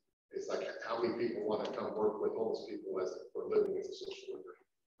else. It's like how many people want to come work with homeless people for a living as a social worker.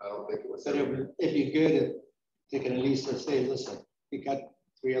 I don't think it was. But if you get it, they can at least say, listen, we got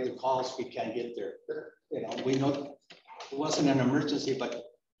 3 other calls, we can't get there. You know, we know it wasn't an emergency, but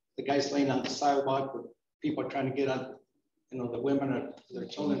the guy's laying on the sidewalk where people are trying to get on, the women are, their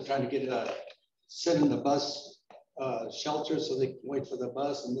children trying to get sit in the bus shelter so they can wait for the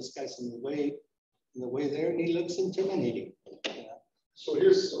bus, and this guy's in the way there, and he looks intimidating. So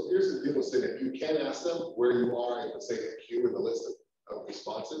here's the deal with CityNet. You can ask them where you are and say a queue in the list of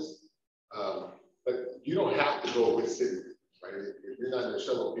responses, but you don't have to go with CityNet, right? If you're not going to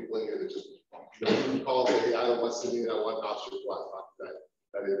show people in here that just you call and say, hey, I don't want CityNet, I want an officer to talk to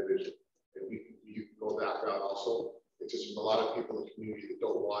that individual. And you can go that route also. It's just a lot of people in the community that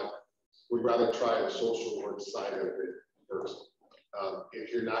don't want. We'd rather try the social work side of it first.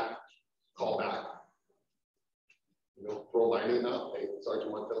 If you're not, call back. Throw my name out. Hey,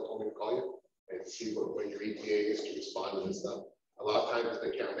 Sergeant Montel told me to call you and see what your ETA is to respond to this stuff. A lot of times if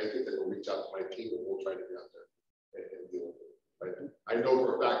they can't make it, they will reach out to my team and we'll try to get out there and deal with it. Right? I know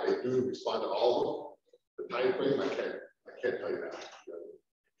for a fact they do respond to all of them. The time frame, I can't tell you that.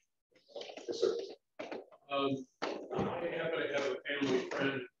 Yes, sir. I happen to have a family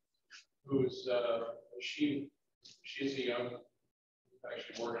friend who's she's a young,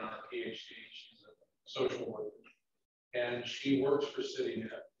 actually working on her PhD. She's a social worker, and she works for CityNet.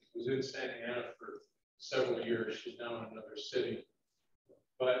 Was in Santa Ana for several years. She's now in another city.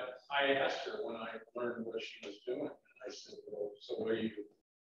 But I asked her when I learned what she was doing, and I said, well, so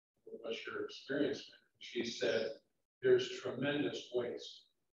what's your experience been? She said, there's tremendous waste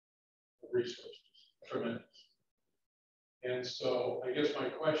of resources, tremendous. And so I guess my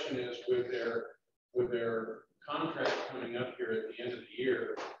question is, with their contract coming up here at the end of the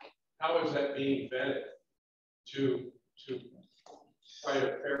year, how is that being vetted to try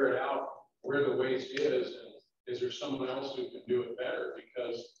to ferret out where the waste is, and is there someone else who can do it better?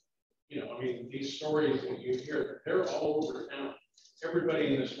 Because, you know, I mean, these stories that you hear, they're all over town.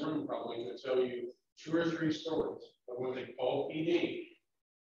 Everybody in this room probably could tell you 2 or 3 stories of when they call PD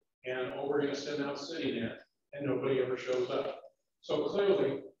and, oh, we're going to send out CityNet, and nobody ever shows up. So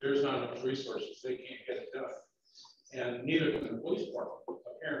clearly, there's not enough resources. They can't get it done. And neither can the police department,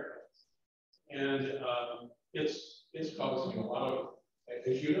 apparently. And it's causing a lot of,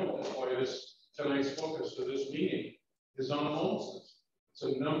 as you know, that's why tonight's focus of this meeting is on homelessness. It's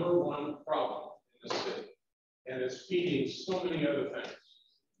a #1 problem in the city. And it's feeding so many other things.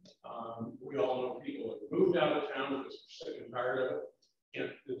 We all know people that moved out of town because they're sick and tired of it.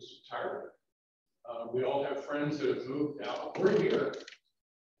 And it's tired of it. We all have friends that have moved out. We're here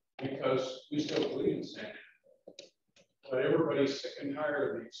because we still believe in San Diego. But everybody's sick and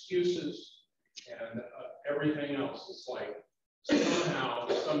tired of the excuses and everything else. It's like somehow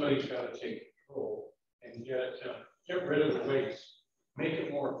somebody's got to take control and get rid of the waste, make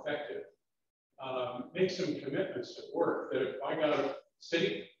it more effective. Make some commitments at work that if I got a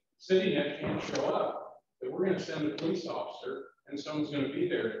CityNet can't show up, that we're going to send a police officer and someone's going to be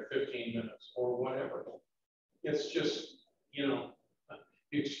there in 15 minutes or whatever. It's just, you know,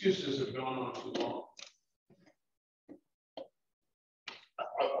 the excuses have gone on too long.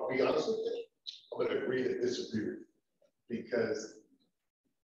 I'll be honest with you, I'm going to agree to disagree with you, because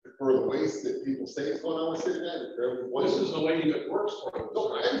for the waste that people say is going on with CityNet, this is the lady that works for us.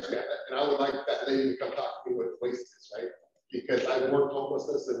 No, I understand that, and I would like that lady to come talk to me what waste is, right? Because I've worked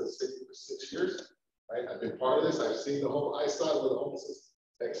homelessness in the city for 6 years, right? I've been part of this. I've seen I saw it when the homelessness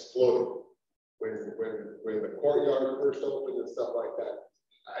exploded, when the courtyard first opened and stuff like that.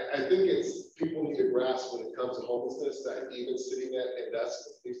 I think people need to grasp when it comes to homelessness that even CityNet and us,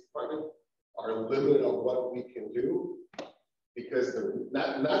 the police department, are limited on what we can do, because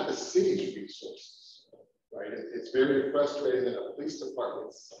not the city's resources, right? It's very frustrating in a police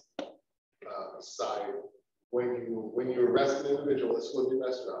department's side when you arrest an individual, let's go to the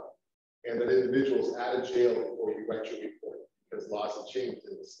restaurant, and that individual is out of jail before you write your report because laws have changed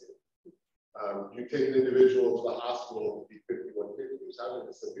in the city. You take an individual to the hospital, be 5150, who's having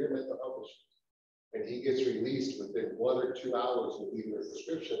a severe mental health issue, and he gets released within 1 or 2 hours of leaving a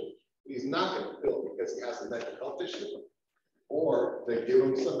prescription. He's not going to fill because he has a mental health issue, or they give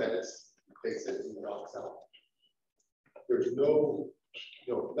him some meds, takes it, and knocks out. There's no,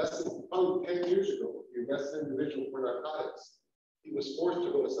 less than probably 10 years ago, you arrested an individual for narcotics. He was forced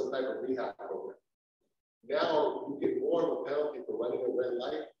to go to some type of rehab program. Now you get more of a penalty for running a red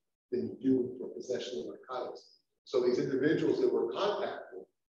light than you do for possession of narcotics. So these individuals that we're contacting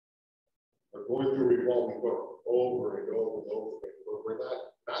are going through revolving door over and over and over again. We're not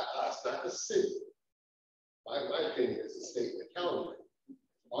us, not the city. My opinion is the state and the county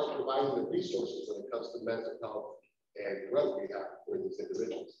aren't providing the resources when it comes to mental health and drug rehab for these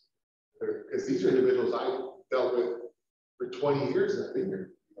individuals. Because these are individuals I dealt with for 20 years and I've been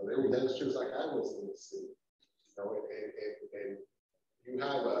here. They were youngsters like I was in the city. And you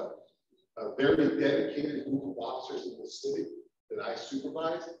have a very dedicated group of officers in the city that I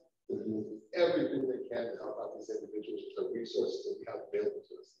supervise that do everything they can to help out these individuals with the resources that we have available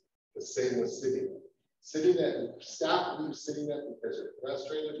to us. The same with CityNet. CityNet, staff leave CityNet because they're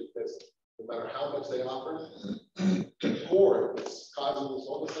frustrated, because no matter how much they offer, the core that's causing this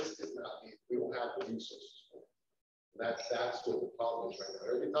homelessness is not needed. We don't have the resources for it. And that's what the problem is right now.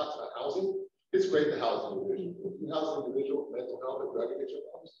 Everybody talks about housing. It's great to house an individual. If you house an individual with mental health and drug addiction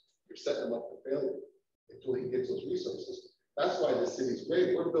problems, you're setting them up for failure until he gets those resources. That's why the city's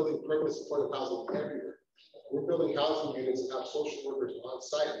great. We're building permanent supportive housing everywhere. We're building housing units and have social workers on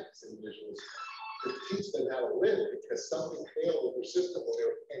site with these individuals to teach them how to live, because something failed in their system when they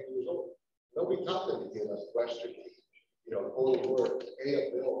were 10 years old. Nobody taught them to get up, brush their teeth, go to work, pay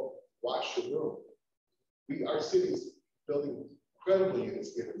a bill, wash your room. Our city's building incredible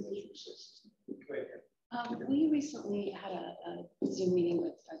units given those resources. We recently had a Zoom meeting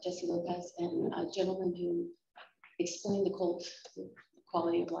with Jesse Lopez and a gentleman who explained the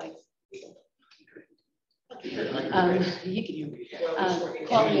quality of life.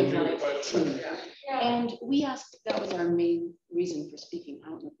 Quality of life too. And we asked, that was our main reason for speaking. I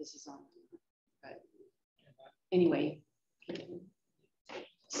don't know if this is on, but anyway.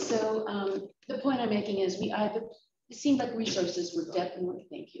 So the point I'm making is it seemed like resources were definitely,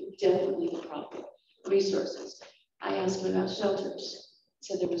 thank you, definitely the problem. Resources. I asked them about shelters.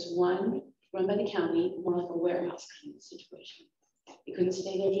 So there was one run by the county, more like a warehouse kind of situation. You couldn't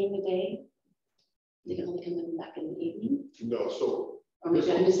stay there during the day. They could only come in back in the evening. No, so. Or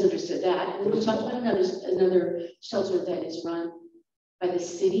maybe I misunderstood that. And then we talked about another shelter that is run by the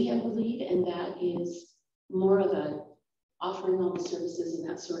city, I believe, and that is more of a offering all the services and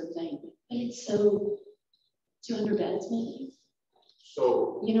that sort of thing. But it's so 200 beds maybe.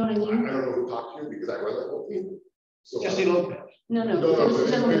 So. You know what I mean? I don't know who talked to you because I run that whole team. So. Jesse Lopez. No, there was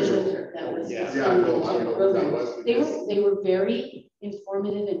a gentleman that was. Yeah, no, I don't know who that was. They were very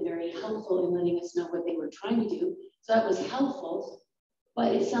informative and very helpful in letting us know what they were trying to do. So that was helpful,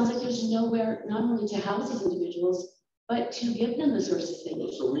 but it sounds like there's nowhere not only to house these individuals, but to give them the sources they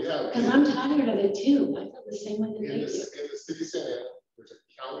need. So we have. Because I'm tired of it too. I feel the same way that they do. In the city center, there's a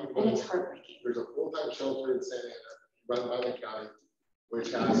county. And it's heartbreaking. There's a full-time shelter in Santa Ana run by the county,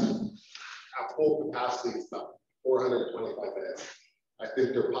 which has at full capacity, it's about 425 beds. I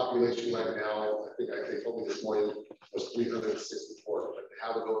think their population right now, they told me this morning, was 364, but they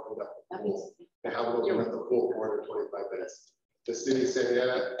haven't opened up. They haven't opened up the full 425 beds. The city of Santa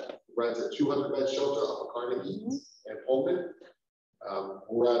Ana runs a 200-bed shelter off of Carnegie and Pullman.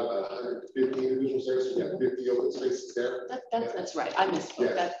 We're at about 150 individuals there, so we have 50 open spaces there. That's right. I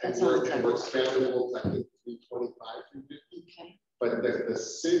misspoke. Yes, That's we're expandable, I think 325, 350. Okay. But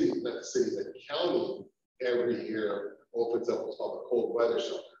the county every year opens up what's called the cold weather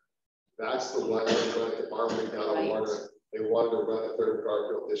shelter. That's the one that run at the Armory down on water. They wanted to run a third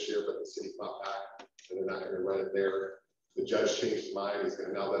Garfield this year, but the city fought back, and they're not going to run it there. The judge changed his mind. He's going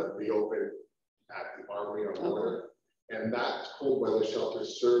to now let it reopen at the Armory on water. And that cold weather shelter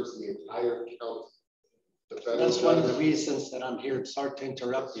serves the entire county. That's one of the reasons that I'm here. Sorry to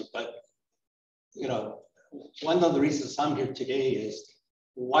interrupt you, but you know, one of the reasons I'm here today is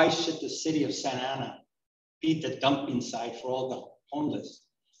why should the city of Santa Ana be the dumping site for all the homeless?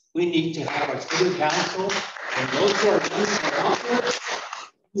 We need to have our city council and those who are out there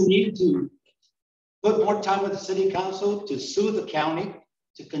who need to put more time with the city council to sue the county,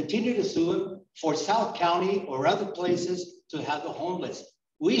 to continue to sue them for South County or other places to have the homeless.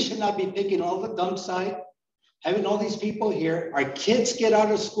 We should not be picking all the dump site, having all these people here. Our kids get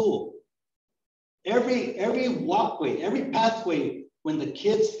out of school. Every walkway, every pathway, when the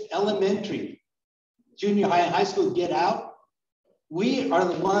kids elementary, junior high and high school get out, we are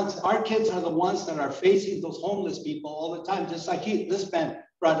the ones, our kids are the ones that are facing those homeless people all the time, just like this man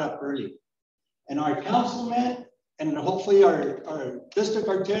brought up earlier. And our councilman and hopefully our district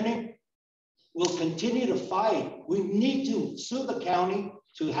attorney will continue to fight. We need to sue the county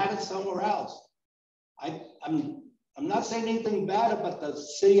to have it somewhere else. I'm not saying anything bad about the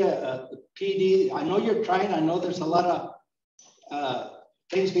city, the PD. I know you're trying. I know there's a lot of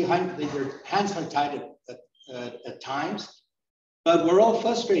things behind that your hands are tied at times. But we're all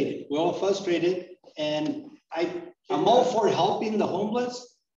frustrated. We're all frustrated. And I'm all for helping the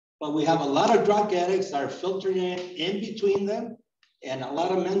homeless, but we have a lot of drug addicts that are filtering in between them and a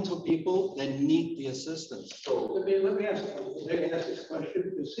lot of mental people that need the assistance. So let me ask this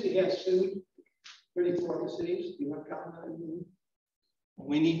question. The city has sued 34 other cities. Do you want to comment on that?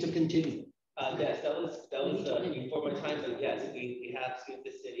 We need to continue. Yes, that was before my time, but yes, we have sued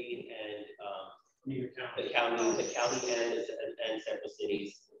the city and the county and several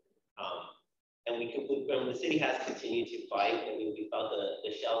cities. And the city has continued to fight. I mean, we found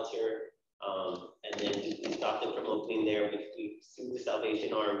the shelter, and then we stopped them from opening there. We sued the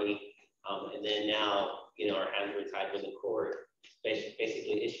Salvation Army, and then now, our hands were tied with the court,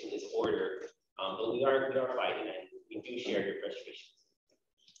 basically issued this order. But we are fighting, and we do share your frustrations.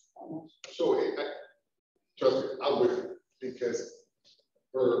 So, trust me, I'm with you, because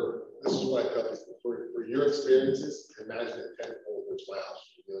this is what I tell people, for your experiences, imagine a tenfold which my house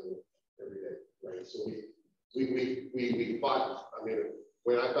is dealing with every day, right? So we fought. I mean,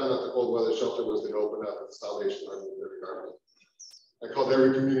 when I found out the cold weather shelter was going to open up at the Salvation Army in the garden, I called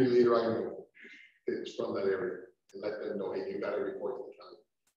every community leader I knew that's from that area and let them know, hey, you got to report to the county.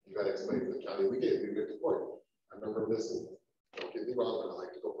 You got to explain to the county. We did. We went to court. I remember listening. Don't get me wrong, but I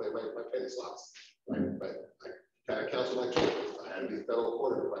like to go play my penny slots, right? But I had a council like choice. I had to be federal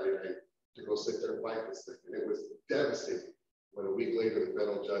court on Friday night to go sit there and fight this thing. And it was devastating when a week later the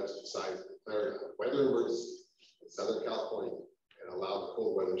federal judge decided to declare a weather emergency in Southern California and allow the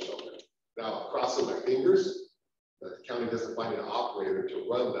cold weather shelter. Now, crossing my fingers that the county doesn't find an operator to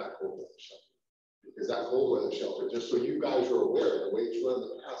run that cold weather shelter. Because that cold weather shelter, just so you guys are aware, the way it's run in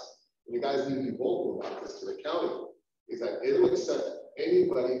the past, and you guys need to be vocal about this to the county, is that it'll accept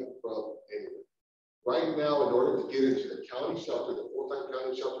anybody from anywhere. Right now, in order to get into the county shelter, the full-time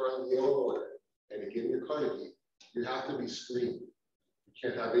county shelter on the yellow order, and to get in your Carnegie, you have to be screened. You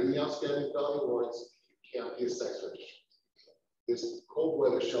can't have any outstanding felony warrants. You can't be a sex offender. This cold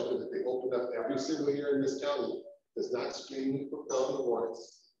weather shelter that they open up every single year in this county does not screen you for felony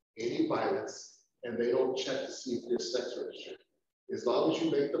warrants, any violence, and they don't check to see if you're sex registered. As long as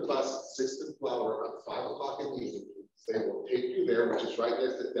you make the bus at 6th and Flower at 5 o'clock in the evening, they will take you there, which is right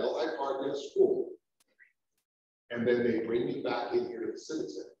next to Delhi Park in a school. And then they bring you back in here to the Civic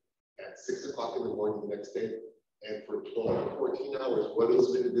Center at 6 o'clock in the morning the next day. And for 12 or 14 hours, what do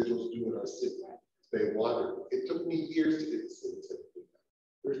those individuals do in our city? They wander. It took me years to get the Civic Center.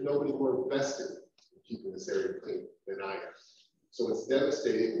 There's nobody more invested in keeping this area clean than I am. So it's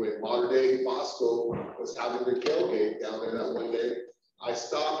devastating when modern day Bosco was having their tailgate down there that one day. I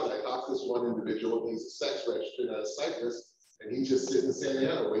stopped and I talked to this one individual, and he's a sex registered out of Cyprus, and he's just sitting in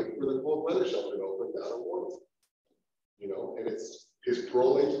Santa Ana waiting for the cold weather shelter to open down in Warren. You know, and it's his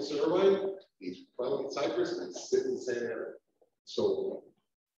parole agent, Irvine, he's from Cyprus and he's sitting in Santa Ana. So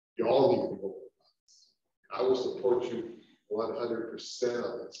you all need to go. I will support you 100%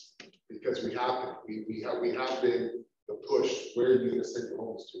 on this because we have been the push. Where are you going to send your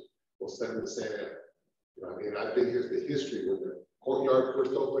homes to? We'll send them to Santa Ana. You know, I mean, I've been here the history when the courtyard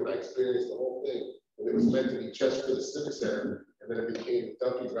first opened. I experienced the whole thing, and it was meant to be just for the Civic Center, and then it became a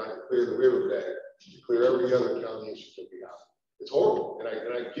dumping ground to clear the riverbed, to clear every other county issue that we have. It's horrible, and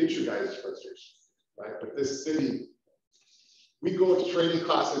I get you guys' frustration, right? But this city, we go to training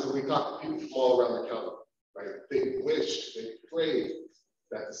classes and we talk to people from all around the county, right? They wish, they pray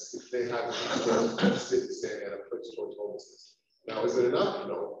that if they had the city of Santa Ana puts towards homelessness. Now, is it enough?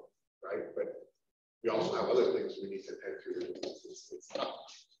 No, right? But we also have other things we need to attend to. It's tough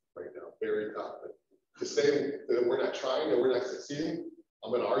right now, very tough. But to say that we're not trying and we're not succeeding,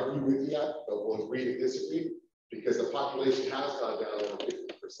 I'm going to argue with you that, but we'll agree to disagree because the population has gone down over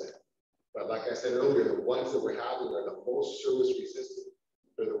 50%. But like I said earlier, the ones that we're having are the most service resistant.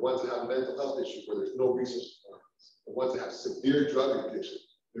 They're the ones that have mental health issues where there's no resources for them. The ones that have severe drug addiction,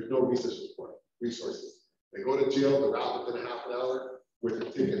 there's no resources for them. They go to jail, they're out within a half an hour with a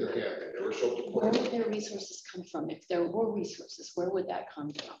ticket in their hand. They never show up to court. Where would their resources come from? If there were resources, where would that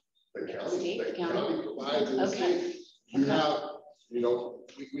come from? The county provides in the state. You have, you know,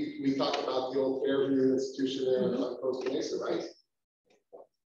 we talk about the old Fairview institution there on Costa Mesa, right?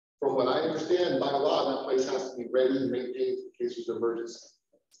 From what I understand, by law, that place has to be ready and maintained in case there's an emergency.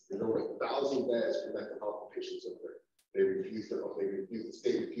 There's over 1,000 beds for mental health patients over there. They refuse to, the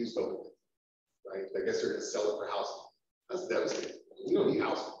state refused to open it, right? I guess they're going to sell it for housing. That's devastating. We don't need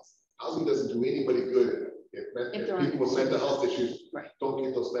housing. Housing doesn't do anybody good if people with mental health issues don't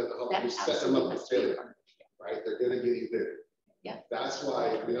get those mental health issues, set them up for failure, right? They're going to get you there. Yeah. That's why,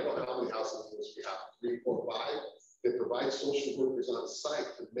 I mean, I don't know how many housing units we have, 3, 4, 5. They provide social workers on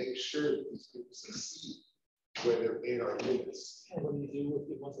site to make sure that these people succeed when they're in our units. And what do you do with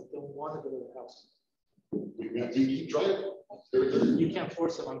the ones that don't want to go to the house? We keep trying. You can't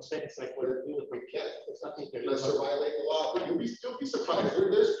force them. I'm saying it's like what to do with them. We can't. It's nothing. Unless they're violating the law. But you'll be surprised.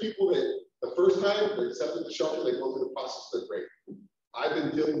 There's people that the first time they're accepted the shelter, they go through the process, they're great. I've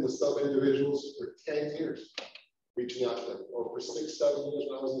been dealing with some individuals for 10 years, reaching out to them, or for 6, 7 years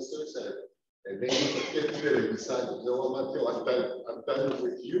when I was in the Civic Center. And maybe the 5th year, they decided, you know what, I'm done. I'm done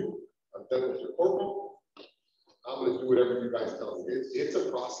with you. I'm done with your corporal. I'm going to do whatever you guys tell me. It's a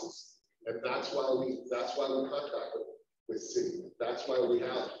process, and that's why we contract with city. That's why we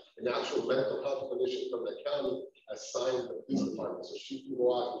have an actual mental health clinician from the county assigned to the police department, so she can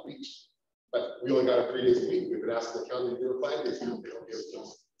go out and reach. But we only got her 3 days a week. We've been asking the county to do her 5 days a week. They don't give it to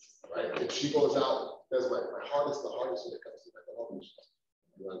us, right? And she goes out, does my hardest, the hardest when it comes to mental health issues.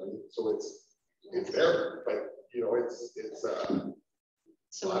 You know what I mean? So it's there, but you know, it's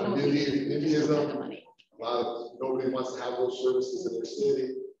so a lot of NIMBYism, a lot of nobody wants to have those services in their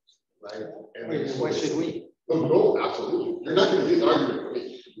city, right? And why should we? No, absolutely. You're not going to get an argument for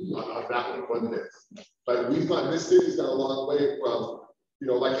me on that one minute. But we've gone, this city's got a long way from, you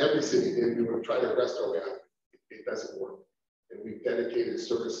know, like every city, and we were trying to rest our way out. It doesn't work. And we've dedicated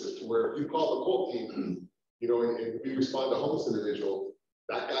services to where if you call the COLT team, you know, and we respond to a homeless individual,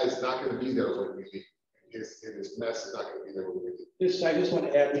 that guy's not going to be there when we leave. His mess is not going to be there when we leave. I just want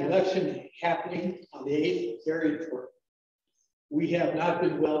to add, the election happening on the 8th, very important. We have not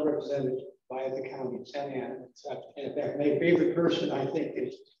been well represented by the county of Santa Ana. In fact, my favorite person, I think,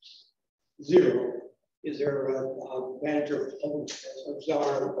 is zero. Is there a manager of homelessness, or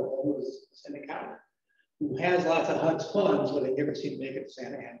czar of homelessness in the county, who has lots of HUD's funds, but they never seem to make it to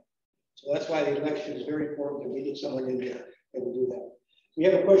Santa Ana. So that's why the election is very important that we get someone in there that will do that. We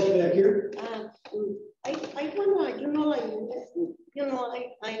have a question back here. I wanna,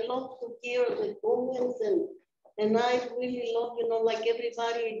 I love to hear the comments and I really love, like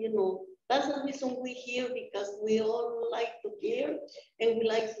everybody, that's the reason we're here, because we all like to hear and we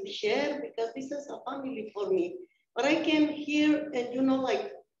like to share, because this is a family for me. But I can hear and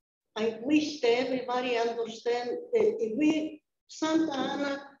I wish that everybody understand that if Santa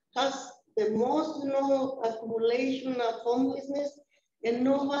Ana has the most, accumulation of homelessness, and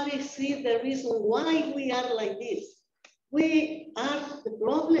nobody see the reason why we are like this. We are the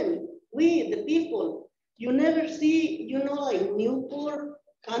problem, we, the people. You never see, like Newport,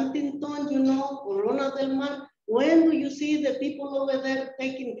 Huntington, Corona del Mar. When do you see the people over there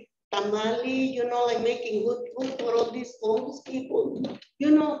taking tamale, like making good food for all these homeless people?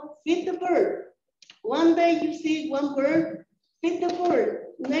 Feed the bird. One day you see one bird, feed the bird.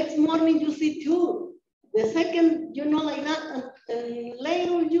 Next morning you see two. The second, like that, and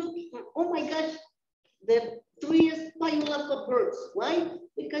later oh my gosh, the tree is piled up of birds. Why?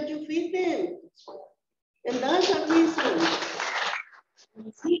 Because you feed them. And that's a reason.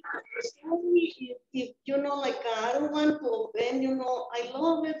 See, if like I don't want to offend, I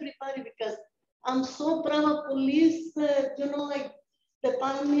love everybody because I'm so proud of police, like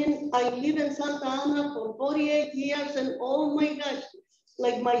department. I live in Santa Ana for 48 years and oh my gosh,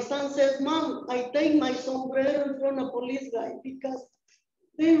 like my son says, Mom, I take my sombrero in front of police guy because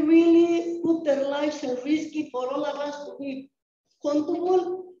they really put their lives at risk for all of us to be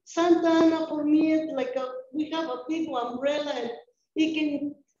comfortable. Santa Ana for me is like we have a big umbrella and it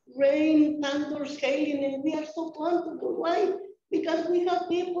can rain, thunders, hailing, and we are so comfortable. Why? Because we have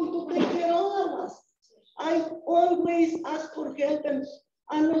people to take care of all of us. I always ask for help and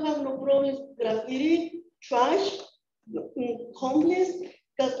I don't have no problems with graffiti, trash, homeless,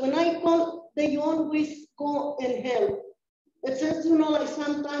 because when I call, they always go and help. It says, like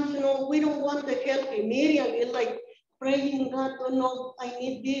sometimes, we don't want the help immediately, like praying, God, I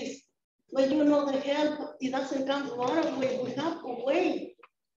need this. But the help, it doesn't come right away. We have to wait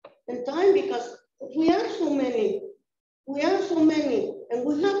in time because we are so many. We are so many. And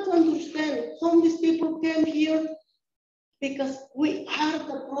we have to understand, some of these people came here because we are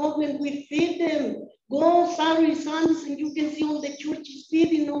the problem. We feed them. Go Saturday, Sundays, and you can see all the churches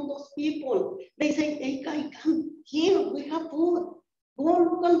feeding all those people. They say, hey, come here, we have food. Go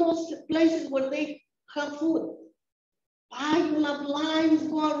look at those places where they have food. Pile of lines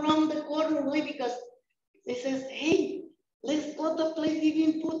go around the corner. Why? Because they says, hey, let's go to a place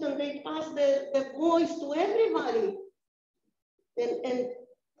giving food, and they pass the voice to everybody. And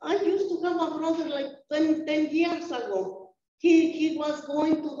I used to have a brother like 10 years ago. He was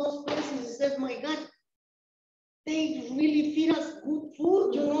going to those places. He said, my God, they really feed us good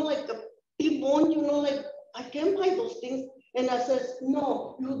food, like a T-bone, like I can buy those things. And I says,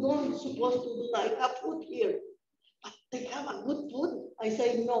 no, you don't supposed to do that. I have food here. But they have a good food. I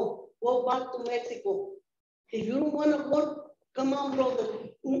say, no, go back to Mexico. If you don't want to work, come on, brother.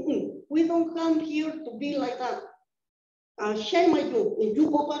 We don't come here to be like that. Shame on you. If you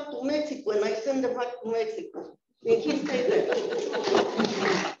go back to Mexico and I send them back to Mexico, then he stay there.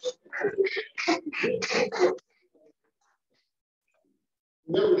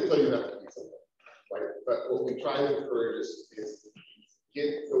 Never to tell you not to do something, right? But what we try to encourage is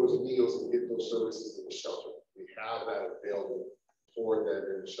get those meals and get those services in the shelter. We have that available for them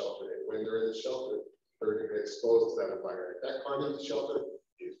in the shelter. And when they're in the shelter, they're going to get exposed to that environment. That Carnegie shelter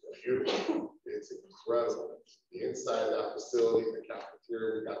is beautiful. It's incredible. The inside of that facility, the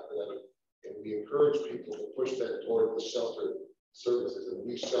cafeteria, we got for them. And we encourage people to push that toward the shelter services. And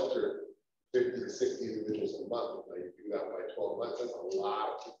we shelter 50 to 60 individuals a month. Now you do that by 12 months, that's a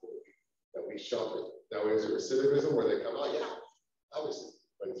lot of people that we shelter. Now is there recidivism where they come out? Yeah, obviously.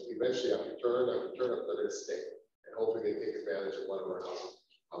 But eventually after turn, they're going to stay. And hopefully they take advantage of one of our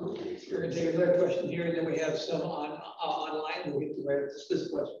opportunities here. We're going to take another question here, and then we have some online. We'll get to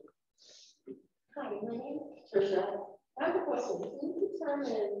this question. Hi, my name is Tricia. I have a question. Can you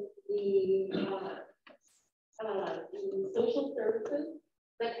determine the social services,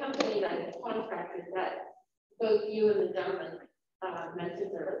 the company that contracted that both you and the gentleman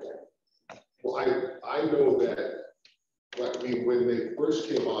mentioned earlier? Well, I know that when they first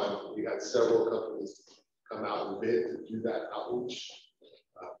came on, we had several companies come out and bid to do that outreach.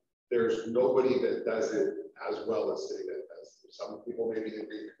 There's nobody that does it as well as City that does. Some people may be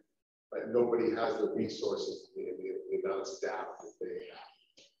agree, but nobody has the resources, the amount of staff that they have.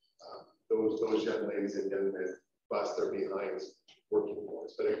 Those young ladies and young men bust their behinds working for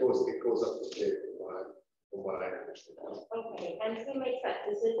us, but it goes up the state from what I understand. Okay, and who makes that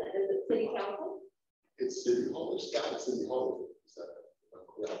decision? Is it City Council? It's City Hall. It's got City Hall.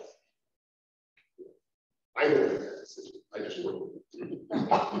 I don't make that decision. I just work with them.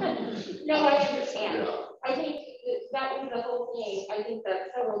 No, I understand. Yeah. I think that was the whole thing. I think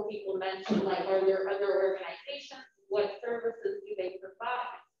that several people mentioned, like, are there other organizations? What services do they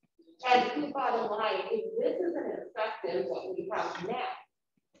provide? And the bottom line, if this isn't effective, what we have now,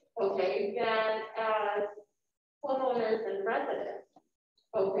 okay, then as homeowners and residents,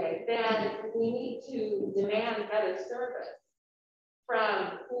 okay, then we need to demand better service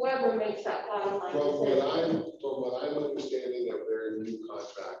from whoever makes that bottom line decision. From what I'm understanding of their new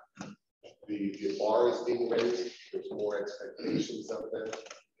contract, the bar is being raised. There's more expectations of them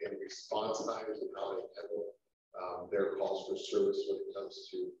in response times and how they handle their calls for service when it comes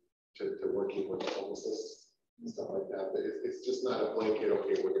to working with homelessness and stuff like that. But it's just not a blanket,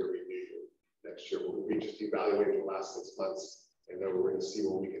 okay, we're going to renew you next year. We just evaluate the last 6 months, and then we're going to see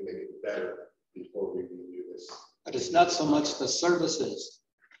where we can make it better before we renew this. But it's not so much the services,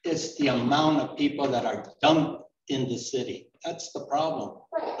 it's the amount of people that are dumped in the city. That's the problem.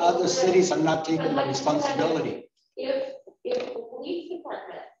 Other cities are not taking the responsibility. If the police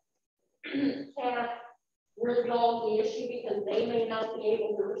department can't resolve the issue because they may not be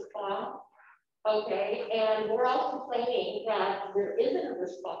able to respond, okay, and we're all complaining that there isn't a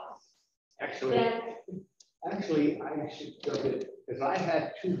response. Actually, I should go ahead, because I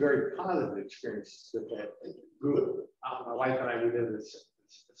had 2 very positive experiences with that group. My wife and I, we did a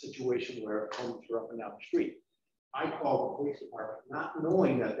situation where homeless were up and down the street. I called the police department, not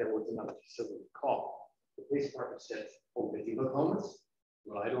knowing that there was another facility to call. The police department said, "Oh, did he look homeless?"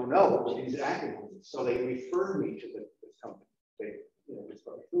 Well, I don't know, but he's acting homeless. So they referred me to this company. They, just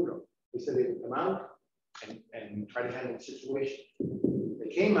got through them. They said they would come out and try to handle the situation. They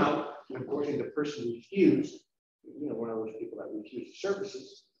came out, and unfortunately, the person refused. One of those people that refused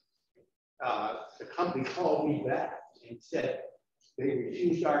services. The company called me back and said, "They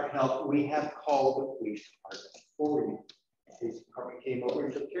refused our help. We have called the police department for you." The police department came over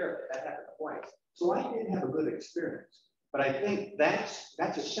and took care of it. That happened twice. So I did have a good experience. But I think that's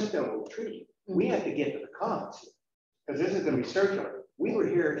a symptom of treaty. We have to get to the cause, because this is going to be circular. We were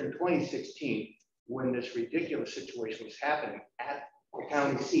here in 2016 when this ridiculous situation was happening at the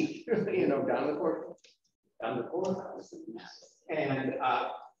county seat, down the courthouse. And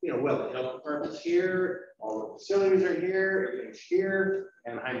well, the health department's here, all the facilities are here, everything's here,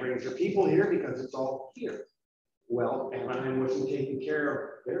 Anaheim brings their people here because it's all here. Well, Anaheim wasn't taking care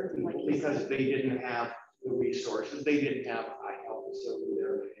of their people because they didn't have the resources. They didn't have a health facility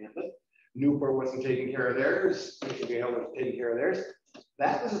there to handle it. Newport wasn't taking care of theirs. Michigan wasn't taking care of theirs.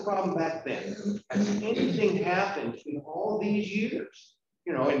 That was a problem back then. Has anything happened in all these years?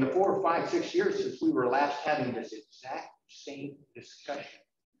 In the 4, 5, 6 years since we were last having this exact same discussion.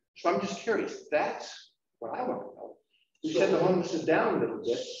 So I'm just curious. That's what I want to know. You said the homeless is down a little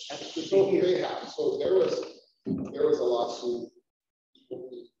bit. That's the So they have. So there was a lawsuit.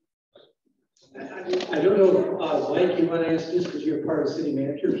 I don't know, Mike, you want to ask this because you're part of city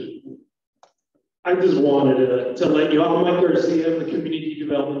managers? I just wanted to let you know, I'm Mike Garcia, I'm the Community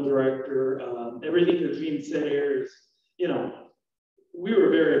Development Director. Everything that's being said here is, we were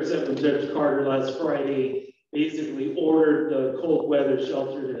very upset when Judge Carter last Friday basically ordered the cold weather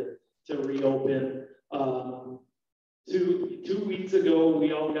shelter to reopen. 2 weeks ago,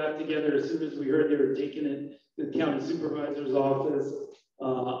 we all got together as soon as we heard they were taking it to the county supervisor's office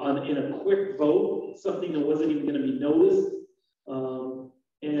in a quick vote, something that wasn't even going to be noticed.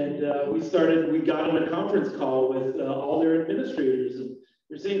 We got on a conference call with all their administrators, and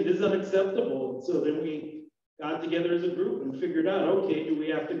they're saying this is unacceptable. And so then we got together as a group and figured out, okay, do we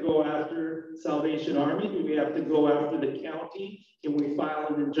have to go after Salvation Army? Do we have to go after the county? Can we file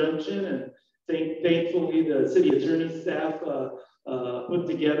an injunction? And thankfully, the city attorney staff put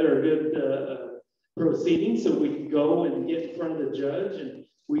together a good proceeding so we could go and get in front of the judge. And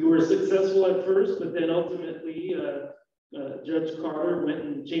we were successful at first, but then ultimately Judge Carter went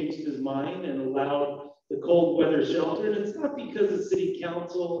and changed his mind and allowed the cold weather shelter. And it's not because the city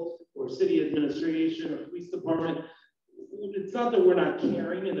council or city administration or police department, it's not that we're not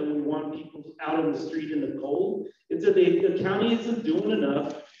caring and that we want people out on the street in the cold. It's that the county isn't doing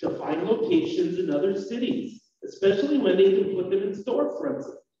enough to find locations in other cities, especially when they can put them in storefronts.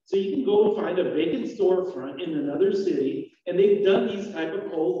 So you can go and find a vacant storefront in another city, and they've done these type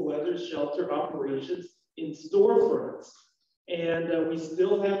of cold weather shelter operations in storefronts. And we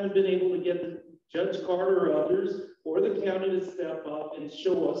still haven't been able to get Judge Carter or others or the county to step up and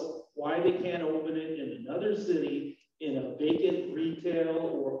show us why they can't open it in another city, in a vacant retail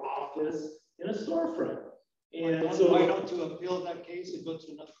or office, in a storefront. And why don't you appeal that case and go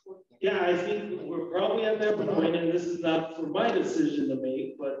to another court? Yeah, I think we're probably at that point, and this is not for my decision to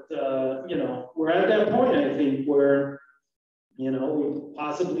make, but we're at that point, I think, where, you know, we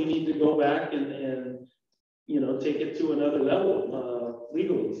possibly need to go back and you know, take it to another level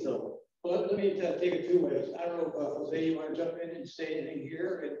legally. So. Well, let me take it 2 ways. I don't know if Jose, you want to jump in and say anything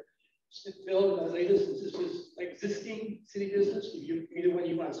here, and Phil, the latest, since this is existing city business, either one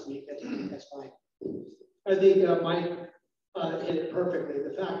you want to speak, that's fine. I think Mike hit it perfectly.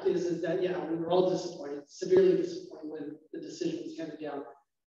 The fact is that, yeah, we were all disappointed, severely disappointed when the decision was handed down.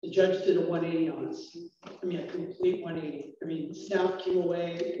 The judge did a 180 on us. I mean, a complete 180. I mean, staff came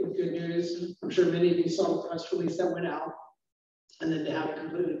away with good news. I'm sure many of you saw the press release that went out, and then to have it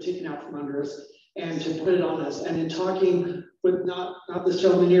completely taken out from under us and to put it on us. And in talking with not this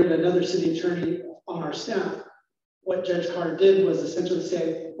gentleman here, but another city attorney on our staff, what Judge Carter did was essentially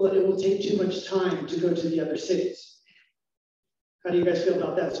say, well, it will take too much time to go to the other cities. How do you guys feel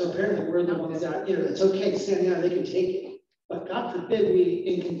about that? So apparently we're the ones that, you know, it's okay, stand down, they can take it. But God forbid we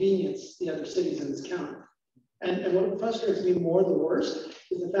inconvenience the other cities in this county. And what frustrates me more than the worst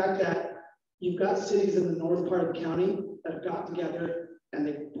is the fact that you've got cities in the north part of the county that have gotten together and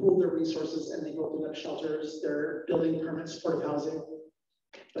they pooled their resources and they opened up shelters, they're building permanent supportive housing.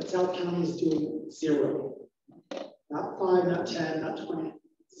 But South County is doing 0. Not 5, not 10, not 20,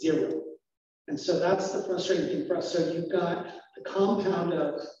 0. And so that's the frustrating thing for us. So you've got the compound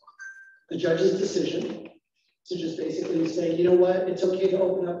of the judge's decision to just basically say, you know what, it's okay to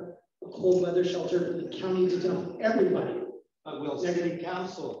open up a cold weather shelter for the county to dump everybody. Will city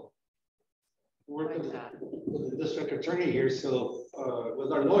council work with the district attorney here, so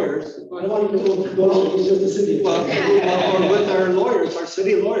with our lawyers. I don't want to go to the city. Well, or with our lawyers, our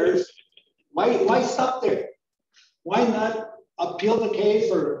city lawyers, why stop there? Why not appeal the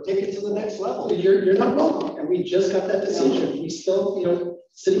case or take it to the next level? You're not wrong, and we just got that decision. We still, you know,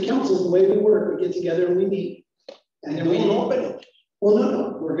 city council is the way we work. We get together and we meet, and then we open it. Well,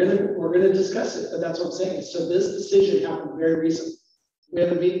 no, we're gonna discuss it, but that's what I'm saying. So this decision happened very recently. We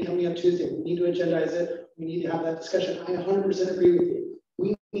have a meeting coming up Tuesday. We need to agendize it. We need to have that discussion. I 100% agree with you.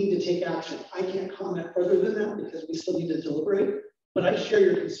 We need to take action. I can't comment further than that because we still need to deliberate. But I share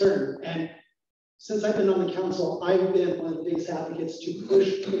your concern, and since I've been on the council, I've been one of the biggest advocates to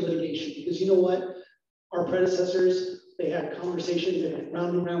push for litigation because you know what? Our predecessors, they had conversations that went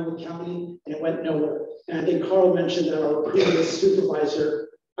round and round with county and it went nowhere. And I think Carl mentioned that our previous supervisor,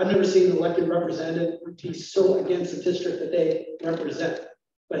 I've never seen an elected representative be so against the district that they represent,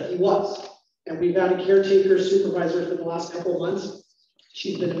 but he was. And we've had a caretaker supervisor for the last couple of months.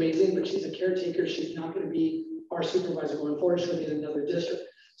 She's been amazing, but she's a caretaker. She's not going to be our supervisor going forward. She'll be in another district.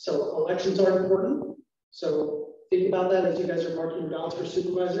 So elections are important. So think about that as you guys are marking your ballots for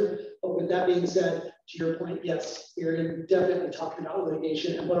supervisor. But with that being said, to your point, yes, we are going to be definitely talking about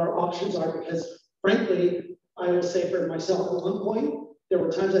litigation and what our options are, because frankly, I will say for myself, at one point, there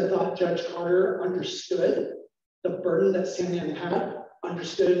were times I thought Judge Carter understood the burden that San Diego had,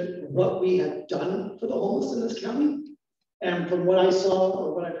 understood what we had done for the homeless in this county. And from what I saw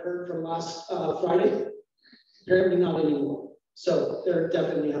or what I've heard from last Friday, apparently not anymore. So there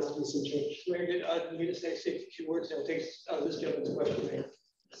definitely has to be some change. Very good. Let me just say a few words and we'll take this gentleman's question there.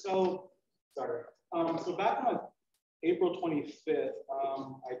 So, sorry. So back on April 25th,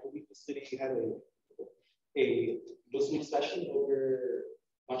 I believe the city had a listening session over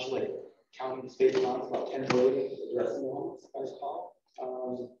a bunch of like county and state bonds, about 10 million addressing loans, I recall.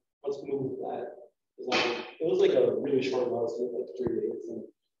 What's moved with that? It was like a really short notice, like 3 days, and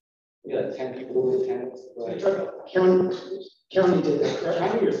we had 10 people in attendance. But County did that, right?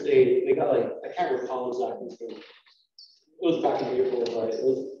 County or state, they got like, I can't recall exactly. It was back in April, but it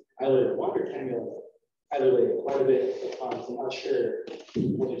was either 1 or 10 million. Either way, quite a bit of funds. I'm not sure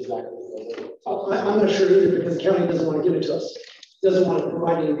what exactly it was. I'm not sure either because the county doesn't want to give it to us. Doesn't want to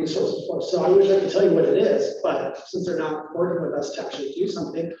provide any resources for us. So I wish I could tell you what it is, but since they're not working with us to actually do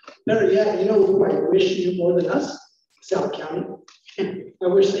something, better yet, you know who I wish knew more than us? South County. I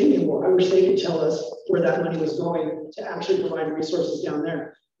wish they knew more. I wish they could tell us where that money was going to actually provide resources down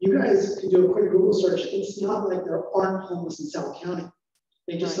there. You guys can do a quick Google search. It's not like there aren't homeless in South County.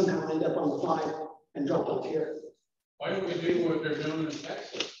 They just somehow end up on the 5 and drop off here. Why don't we do what they're doing in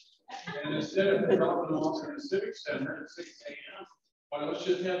Texas? And instead of dropping them off in the Civic Center at 6 a.m., why let's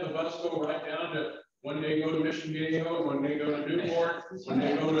just have the bus go right down to one day go to Mission Viejo, one day go to Newport, one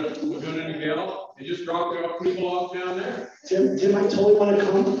day go to Laguna Niguel, and just drop people off down there. Tim, I totally want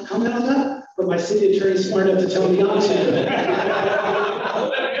to comment on that, but my city attorney is smart enough to tell me not to.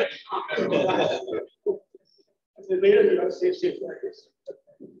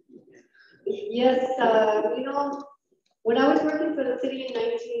 Yes, you know, when I was working for the city in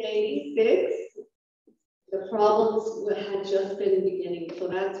 1986, the problems had just been beginning. So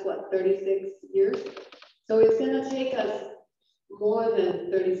that's what, 36 years? So it's going to take us more than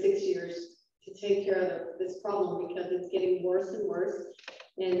 36 years to take care of this problem because it's getting worse and worse.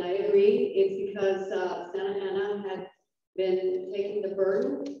 And I agree, it's because Santa Ana had been taking the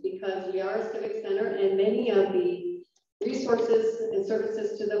burden because we are a civic center and many of the resources and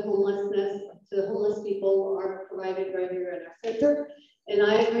services to the homeless people are provided right here at our center. And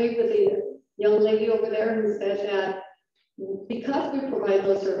I agree with the young lady over there who said that because we provide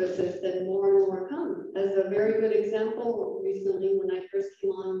those services, then more and more come. As a very good example, recently when I first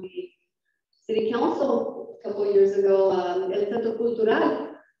came on the city council a couple of years ago, El Centro Cultural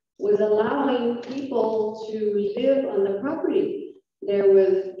was allowing people to live on the property. There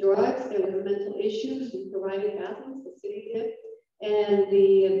was drugs, there was mental issues, we provided bathrooms, the city did, and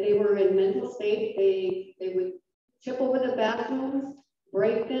they were in mental state. They would tip over the bathrooms,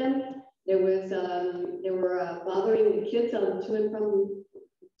 break them. They were bothering the kids on to and from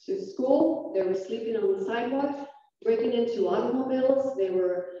to school. They were sleeping on the sidewalk, breaking into automobiles. They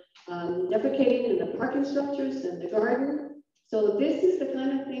were defecating in the parking structures and the garden. So this is the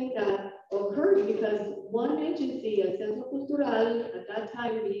kind of thing that occurred because one agency, El Centro Cultural, at that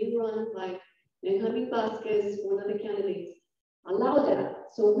time being run by Benjamin Vasquez, one of the candidates, allowed that.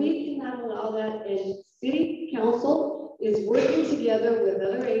 So we cannot allow that, and city council is working together with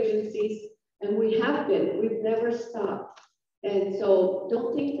other agencies, and we have been, we've never stopped. And so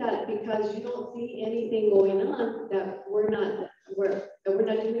don't think that because you don't see anything going on that we're not doing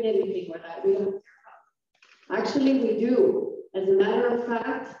anything with that. We don't. Actually, we do. As a matter of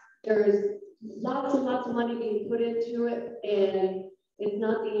fact, there's lots and lots of money being put into it, and it's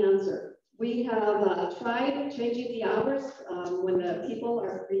not the answer. We have tried changing the hours when the people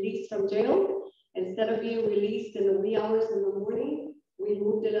are released from jail. Instead of being released in the wee hours in the morning, we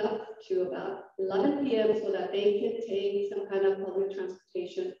moved it up to about 11 p.m. so that they can take some kind of public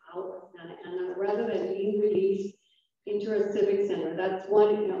transportation out of Santa Ana rather than being released into a civic center. That's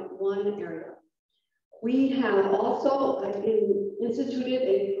one area. We have also instituted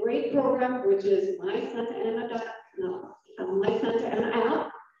a great program, which is My Santa Ana app.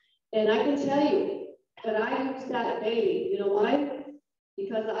 And I can tell you that I use that daily. You know why?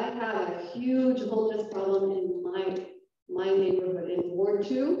 Because I have a huge homeless problem in my neighborhood in Ward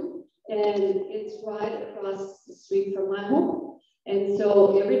 2, and it's right across the street from my home. And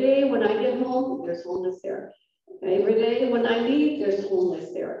so every day when I get home, there's homeless there. Every day when I leave, there's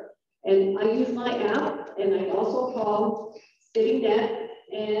homeless there. And I use my app, and I also call CityNet,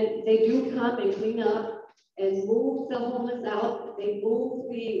 and they do come and clean up and move the homeless out. They move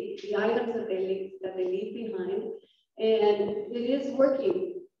the items that they leave behind, and it is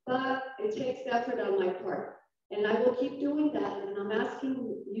working, but it takes effort on my part. And I will keep doing that, and I'm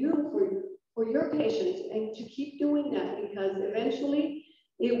asking you for your patience and to keep doing that, because eventually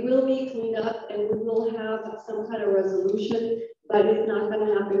it will be cleaned up and we will have some kind of resolution, but it's not going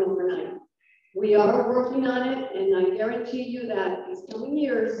to happen overnight. We are working on it, and I guarantee you that these coming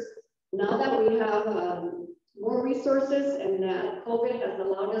years, now that we have more resources and that COVID has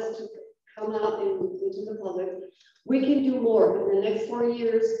allowed us to come out into the public, we can do more. In the next 4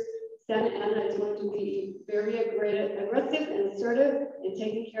 years, Santa Ana is going to be very aggressive and assertive in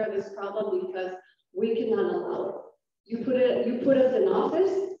taking care of this problem because we cannot allow it. You put us in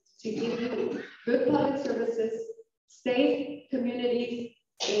office to give you good public services, safe communities,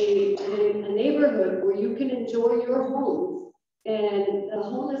 a neighborhood where you can enjoy your homes, and the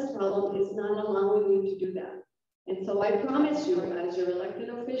homeless problem is not allowing you to do that. And so I promise you, as your elected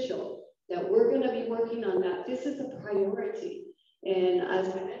official, that we're going to be working on that. This is a priority, and as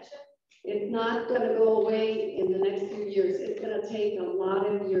I mentioned, it's not going to go away in the next few years. It's going to take a lot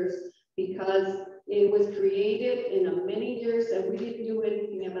of years because it was created in many years and we didn't do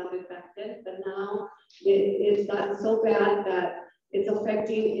anything about it back then, but now it's gotten so bad that it's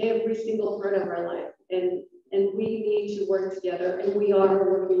affecting every single part of our life, and we need to work together, and we are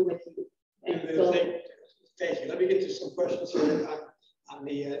working with you. And so, thank you. Let me get to some questions here on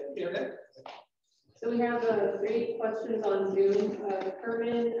the internet. So we have 3 questions on Zoom.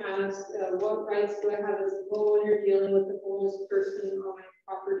 Kerman asked, what rights do I have as a homeowner dealing with a homeless person on my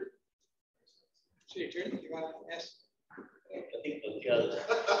property? City Attorney, you want to ask? I think the judge.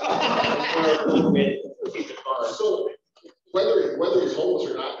 So whether he's homeless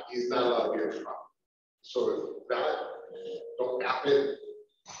or not, he's not allowed to be on the property. So if that, don't app it,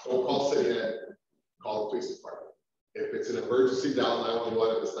 don't call CityNet, call the police department. If it's an emergency, dial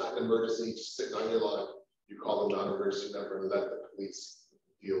 911. If it's not an emergency, just sitting on your lawn, you call the non-emergency number and let the police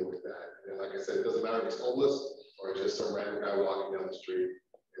deal with that. And like I said, it doesn't matter if he's homeless or just some random guy walking down the street,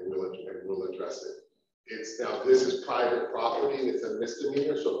 and we'll address it. It's now, this is private property, it's a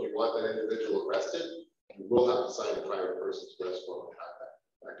misdemeanor, so if you want that individual arrested, you will have to sign a private person's arrest warrant to have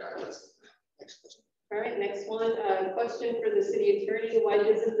that guy arrested. All right, next one, question for the city attorney. Why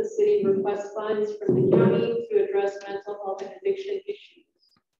doesn't the city request funds from the county to address mental health and addiction issues?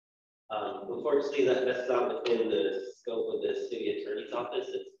 Unfortunately, that's not within the scope of the city attorney's office.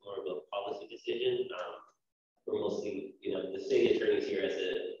 It's more of a policy decision. We're mostly, the city attorney's here as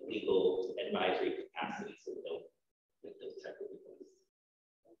a legal advisory capacity, so we don't make those type of requests.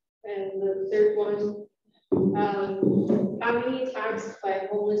 And the third one, how many attacks by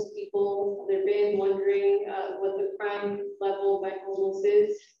homeless people have there been? Wondering what the crime level by homeless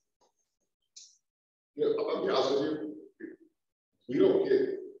is. I'll be honest with you, we don't get,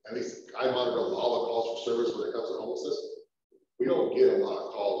 at least I monitor all the calls for service when it comes to homelessness. We don't get a lot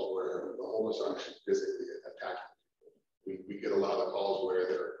of calls where the homeless are actually physically attacking. We get a lot of calls where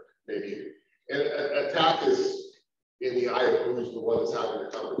they're maybe, and attack is in the eye of who's the one that's having the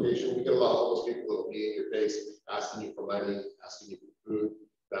confrontation. We get a lot of homeless people that will be in your face, asking you for money, asking you for food,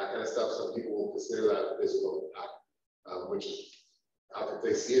 that kind of stuff. Some people will consider that physical attack, which is, if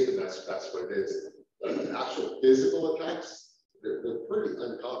they see it, then that's what it is. But actual physical attacks, they're pretty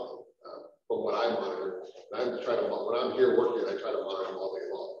uncommon from what I monitor. And I'm trying to, when I'm here working, I try to monitor them all day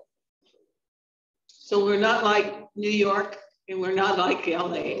long. So we're not like New York and we're not like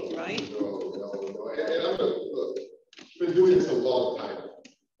LA, right? No. And I'm look, been doing this a long time.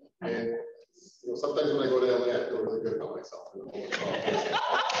 And sometimes when I go to LA, I feel really good about myself.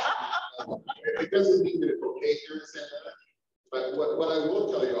 It doesn't mean that it's okay here in Santa Ana. But what I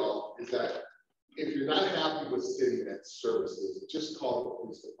will tell you all is that if you're not happy with city and services, just call the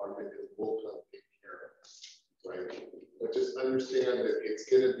police department and we'll come take care of it, right? But just understand that it's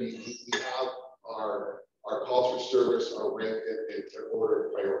going to be, we have our calls for service, our rent and order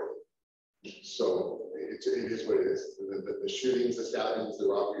of priority. So it is what it is. The shootings, the stabbings, the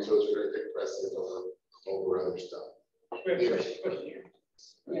robberies, those are going to take precedence over other stuff. Question here.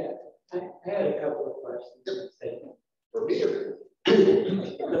 Yeah, I had a couple of questions. For me,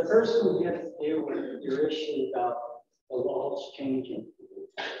 the first one has to do with your issue about the laws changing.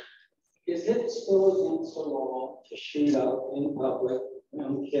 Is it still against the law to shoot up in public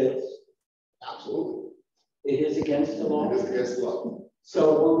young kids? Absolutely. It is against the law? It is against the law.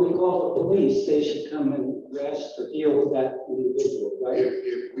 So when we call the police, they should come and arrest or deal with that individual, right?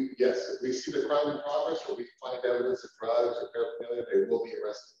 If we see the crime in progress or we find evidence of drugs or paraphernalia, they will be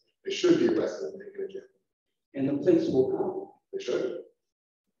arrested. They should be arrested and taken to jail. And the police will come. They should.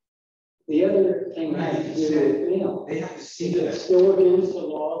 The other thing has to do with mail. They have to see that it's still against the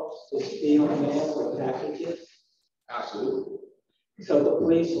law to steal mail or packages. Absolutely. So the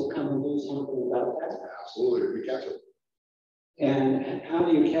police will come and do something about that. Absolutely, we catch them. And how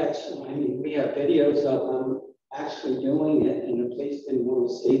do you catch them? I mean, we have videos of them actually doing it, and the police didn't want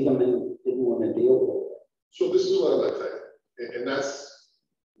to see them and didn't want to deal with it. So this is what I'm going to tell you, and that's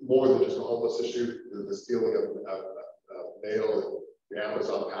more than just a homeless issue. The stealing of mail and the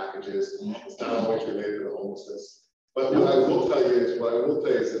Amazon packages. It's not always related to the homelessness. But what I will tell you is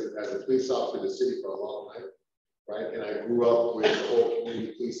that as a police officer in the city for a long time, right? And I grew up with the whole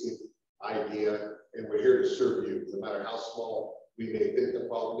community policing idea, and we're here to serve you. No matter how small we may think the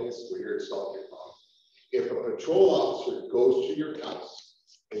problem is, we're here to solve your problem. If a patrol officer goes to your house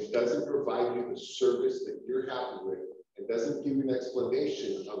and doesn't provide you the service that you're happy with, and doesn't give you an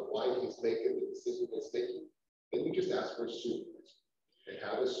explanation of why he's making the decision he's making, then you just ask for a supervisor and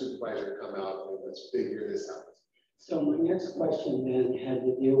have a supervisor come out and let's figure this out. So my next question then had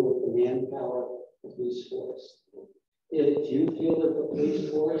to deal with the manpower of the police force. Do you feel that the police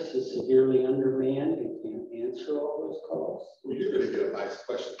force is severely undermanned and can't answer all those calls? Well, you're going to get a nice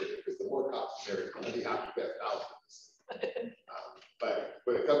question because the more cops there, I'd be happy to have thousands. But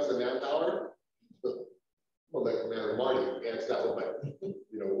when it comes to manpower, well, like Commander Marty answered that one, but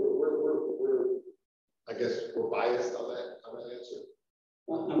we're I guess we're biased on that answer.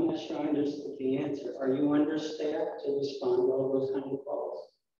 Well, I'm not sure I understood the answer. Are you understaffed to respond to all those kind of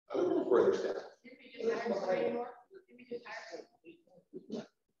calls? I don't know if we're understaffed.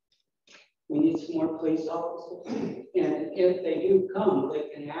 We need some more police officers. And if they do come, they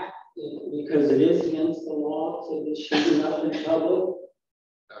can act because it is against the law to be shooting up in public.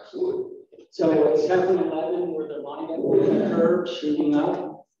 Absolutely. So at 7-Eleven, where they're lined up on the curb, shooting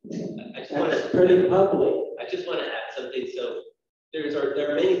up, that's pretty public. I just want to add something. So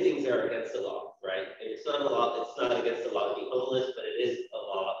there are many things that are against the law, right? It's not a law. It's not against the law to be homeless, but it is a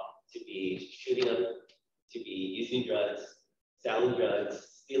law to be shooting up, to be using drugs, selling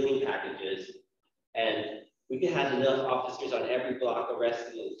drugs, stealing packages, and we can have had enough officers on every block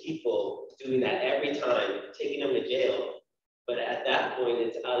arresting people, doing that every time, taking them to jail. But at that point,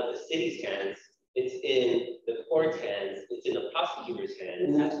 it's out of the city's hands. It's in the court's hands. It's in the prosecutor's hands.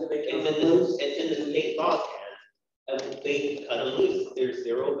 And that's what they it's in the state law's hands. And they cut them loose. There's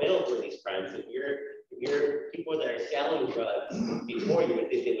zero bail for these crimes. If you're people that are selling drugs before, you would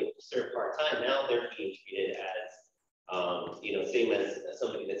think they would serve part-time. Now they're being treated as, you know, same as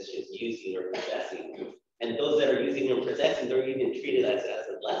somebody that's just using or possessing. And those that are using and possessing, they're even treated as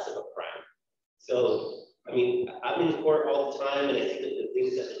less of a crime. So, I mean, I'm in court all the time, and I see the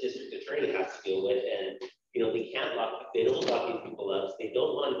things that the district attorney has to deal with, and you know, they don't lock these people up. They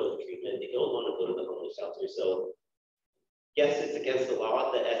don't want to go to treatment. They don't want to go to the homeless shelter. So, yes, it's against the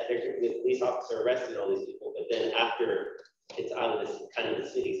law that there's a police officer arresting all these people, but then after it's out of this kind of the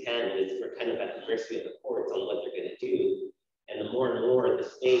city's hand, we're kind of at the mercy of the courts on what they're going to do. And the more and more the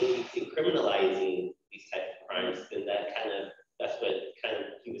state keeps criminalizing these types of crimes, then that's what kind of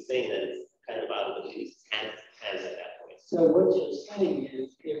he was saying, that it's kind of out of the police's hands at that point. So what you're saying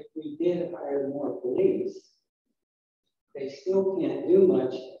is, if we did hire more police, they still can't do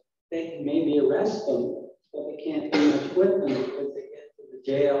much. They can maybe arrest them, but they can't do much with them because they get to the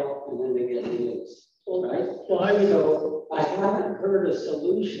jail and then they get released. Right? So I haven't heard a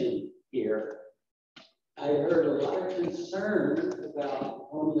solution here. I heard a lot of concern about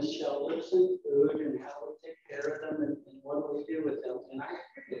homeless shelters and food and how we take care of them and what do we do with them. And I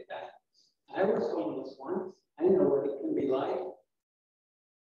agree with that. I was homeless once. I know what it can be like.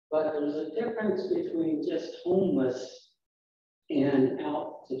 But there's a difference between just homeless and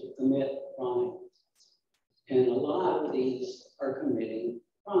out to commit crimes. And a lot of these are committing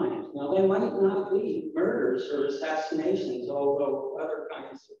crimes. Now, they might not be murders or assassinations, although other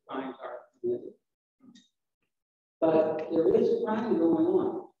kinds of crimes are committed. But there is crime going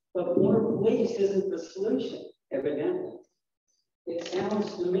on. But more police isn't the solution, evidently. It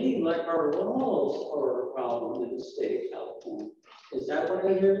sounds to me like our laws are a problem in the state of California. Is that what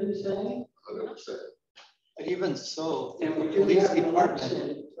I hear you saying? 100%. But even so, and we do have an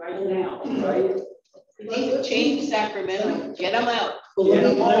election right now, right? We need to change Sacramento. Get them out. Get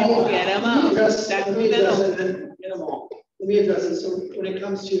them all. Get them out. Sacramento. Get them all. Let me address it. So when it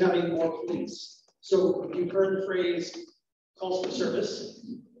comes to having more police, so you've heard the phrase calls for service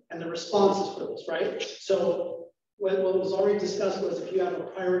and the responses for this, right? So what was already discussed was if you have a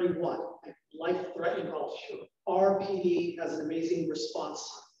priority one, like life-threatening calls, our PD has an amazing response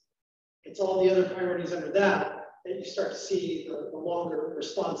time. It's all the other priorities under that you start to see the longer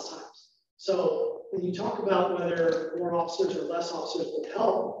response times. So when you talk about whether more officers or less officers would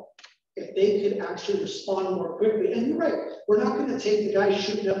help, if they could actually respond more quickly, and you're right, we're not going to take the guy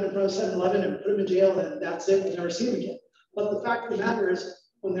shooting up in front of 7-Eleven and put him in jail and that's it, we'll never see him again. But the fact of the matter is,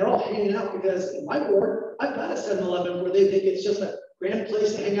 when they're all hanging out, because in my ward, I've got a 7-Eleven where they think it's just a grand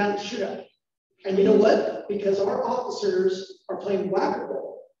place to hang out and shoot at. And you know what? Because our officers are playing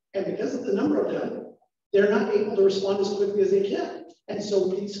whack-a-mole, and because of the number of them, they're not able to respond as quickly as they can. And so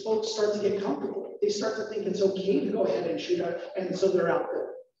these folks start to get comfortable. They start to think it's okay to go ahead and shoot out, and so they're out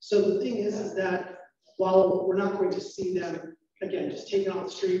there. So the thing is that while we're not going to see them, again, just taken off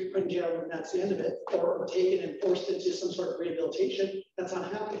the street, put in jail, and that's the end of it, or taken and forced into some sort of rehabilitation, that's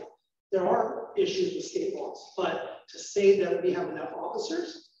not happening. There are issues with state laws, but to say that we have enough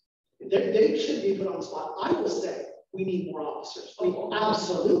officers, they should be put on the spot. I will say we need more officers. We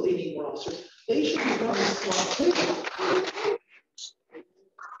absolutely need more officers. They should be put on the spot too.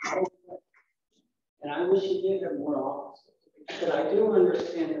 And I wish you did have more officers. But I do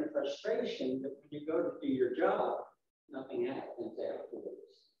understand the frustration that when you go to do your job, nothing happens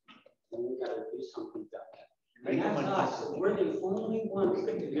afterwards. And we got to do something about that. And that's us. We're the only ones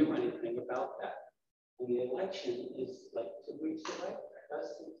that can do anything about that. And the election is like 2 weeks away.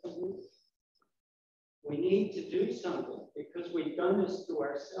 We need to do something because we've done this to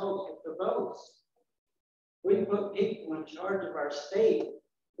ourselves with the votes. We put people in charge of our state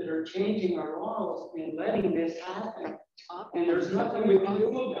that are changing our laws and letting this happen. And there's nothing we can do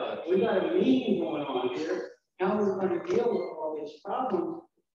about it. We got a meeting going on here. How we're going to deal with all these problems.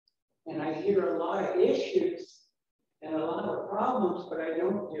 And I hear a lot of issues and a lot of problems, but I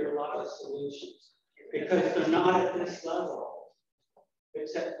don't hear a lot of solutions because they're not at this level.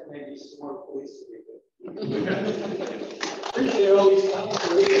 Except for maybe some more police to be good. Appreciate all these comments.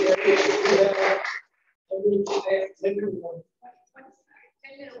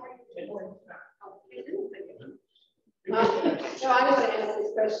 So I was going to ask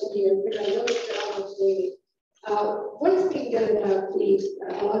this question here, because I noticed that almost daily. What's being done about police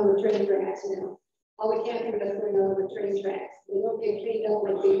along with training for accident? all the camping that's going on with train tracks. They don't get cleaned up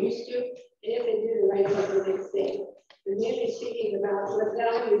like they used to, and if they do, they're right up the next day. The music speaking about what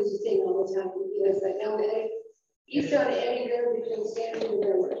I used to sing all the time, because like nowadays, east on any road between Stanley and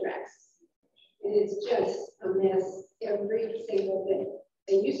railroad tracks. And it's just a mess every single day.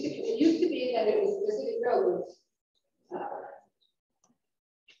 It used to be that it was Pacific Railroad's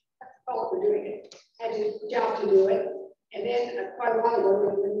fault for doing it, had a job to do it. And then quite a while ago,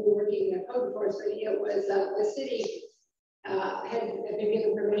 when we were working in code enforcement, it was the city had been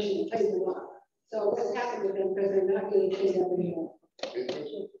given permission to clean them up. So what's happened with them, because they're not getting cleaned up anymore.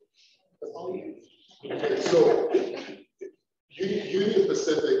 Okay, so Union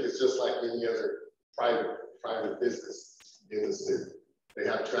Pacific is just like any other private business in the city. They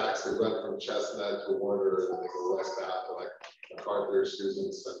have tracks that run from Chestnut to Warner, and then they go west out to like MacArthur,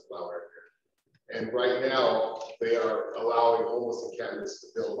 Susan, Sunflower. And right now, they are allowing homeless encampments to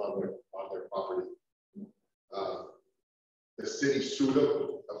build on their property. The city sued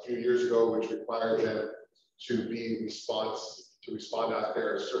them a few years ago, which required them to respond out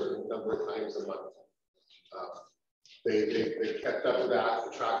there a certain number of times a month. They kept up with that.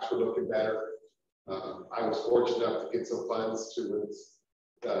 The tracks were looking better. I was fortunate enough to get some funds to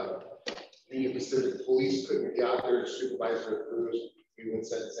Union Pacific Police couldn't get out there to supervise their crews. We would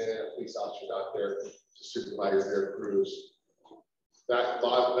send police officers out there to supervise their crews. That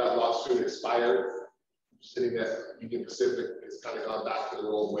lawsuit expired. Sitting at Union Pacific has kind of gone back to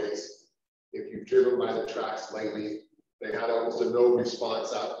their old ways. If you've driven by the tracks lately, they had almost a no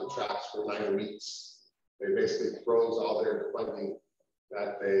response out to the tracks for 9 weeks. They basically froze all their funding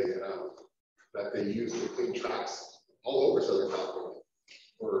that they use to clean tracks all over Southern California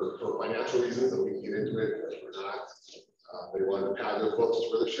for financial reasons, and we can get into it or not. They wanted to pad their books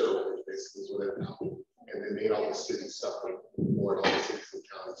for the shareholders, basically, is what they're now. And they made all the cities suffer more, all the cities and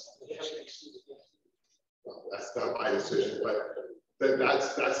counties. Well, that's not my decision, but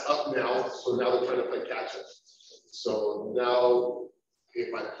that's up now. So now they're trying to play catch up. So now,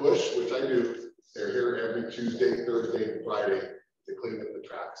 if I push, which I do, they're here every Tuesday, Thursday, and Friday to clean up the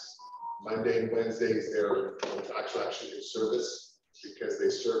tracks. Monday and Wednesdays, they're actually in service because they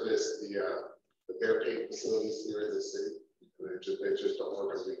service the bear paint facilities here in the city. They just don't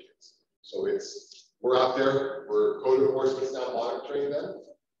work on weekends. So we're out there. We're code enforcement now monitoring them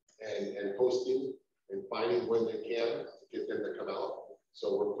and posting and finding when they can to get them to come out.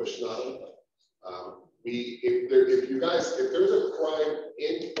 So we're pushing on them. If there's a crime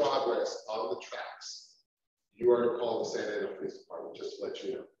in progress on the tracks, you are to call the San Diego Police Department, just to let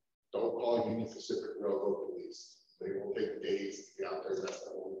you know. Don't call Union Pacific Railroad Police. They will take days to get out there. That's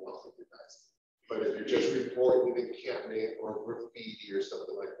not what we want with you guys. But if you're just reporting an encampment or graffiti or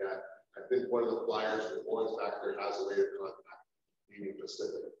something like that, I think one of the flyers, the boys back there, has a way to contact Union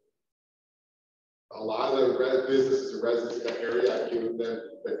Pacific. A lot of the businesses and residents in that area, I've given them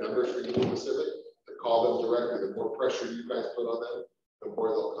the numbers for Union Pacific to call them directly. The more pressure you guys put on them, the more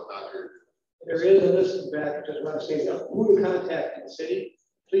they'll come out here. There is a list back. I just want to say who to contact in the city.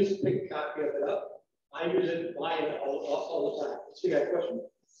 Please pick a copy of it up. I use it mine all the time. So you got a question?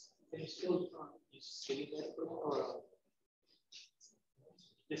 Can you still use city network or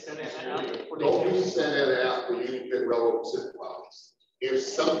don't use Santa app for Union Railroad Pacific Office. If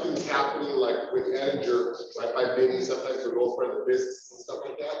something's happening like with Edinger, like by maybe sometimes they're both friends of business and stuff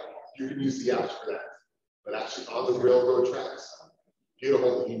like that, you can use the apps for that. But actually on the railroad tracks, get a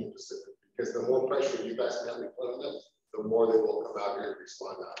hold of Union Pacific, because the more pressure you guys have in front of them, the more they will come out here and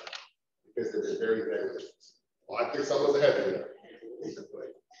respond out there, because they're very negligent. Well, I think someone's ahead of me.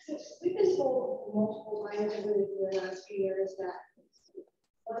 We've been told multiple times over the last few years that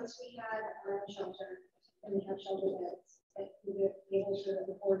once we had our shelter and we have shelter beds, that we would be able to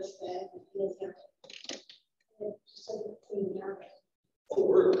the horse bed and this kind of so clean down.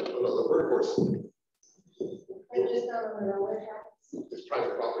 Oh, the workforce. And just not on the railroad tracks. It's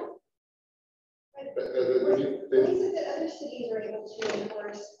private property. What is it that other cities are able to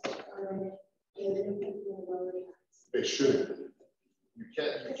enforce the new people in the railroad tracks? They shouldn't. You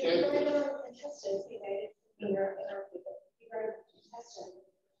can't. Right now in Tustin, in our people, you write Tustin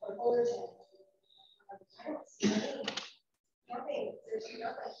or Fullerton. I don't see any camping. There's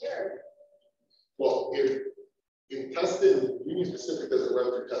nothing here. Well, in Tustin, Union Pacific doesn't run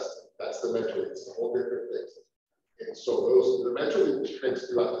through Tustin. That's the metro. It's a whole different thing. And so the metro trends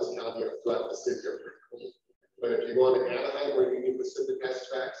throughout this county or throughout the city are pretty cool. But if you go into Anaheim, where Union Pacific has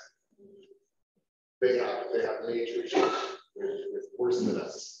tracks, they have major issues with worse than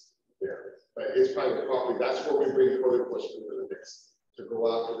us there. But it's private property. That's where we bring code enforcement into the mix, to go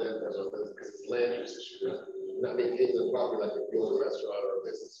after them because it's land use issue. You're not maintaining the property like a field, a restaurant, or a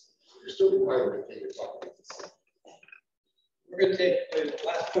business. You're still quite a thing to talk about this. We're going to take the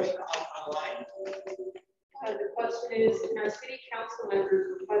last question online. The question is, can our city council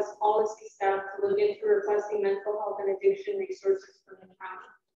members request policy staff to look into requesting mental health and addiction resources from the county?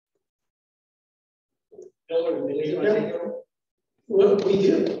 Well,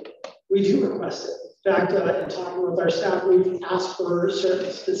 we do request it. In fact, in talking with our staff, we've asked for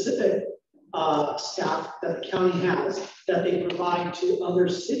certain specific staff that the county has that they provide to other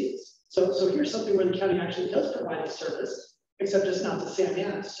cities. So here's something where the county actually does provide a service, except just not to Santa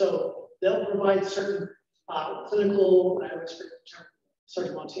Ana. So they'll provide certain clinical, I always forget the term,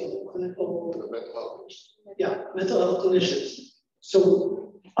 Sergeant Montiel, clinical, mental health clinicians.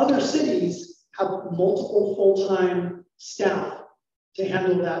 So other cities have multiple full-time staff to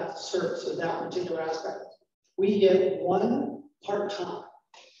handle that service or that particular aspect. We get one part-time.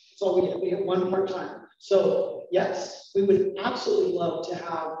 That's all we get. We get one part-time. So yes, we would absolutely love to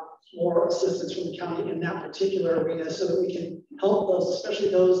have more assistance from the county in that particular arena so that we can help those, especially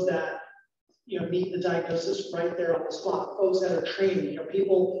those that meet the diagnosis right there on the spot. Folks that are trained,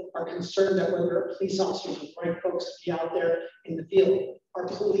 people are concerned that whether police officers are the right folks to be out there in the field. Our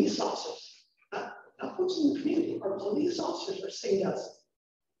police officers, not folks in the community, our police officers are saying to us,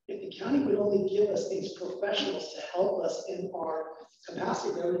 if the county would only give us these professionals to help us in our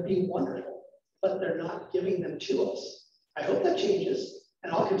capacity, that would be wonderful, but they're not giving them to us. I hope that changes,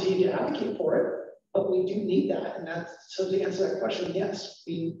 and I'll continue to advocate for it. But we do need that, and that's, so to answer that question, yes,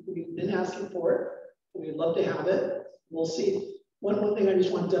 we've been asking for it. We'd love to have it. We'll see. One thing I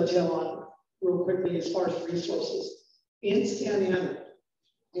just want to dovetail on real quickly as far as resources. In Santa Ana,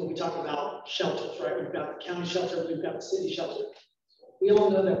 we talk about shelters, right? We've got the county shelter, we've got the city shelter. We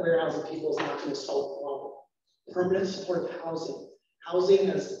all know that warehousing people is not going to solve the problem. Permanent supportive housing. Housing,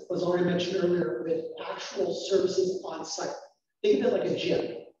 as was already mentioned earlier, with actual services on site. Think of it like a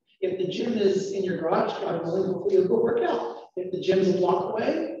gym. If the gym is in your garage, God willing, hopefully you'll go work out. If the gym's a block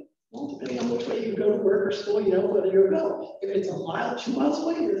away, well, depending on which way you go to work or school, whether you'll go. If it's a mile, 2 miles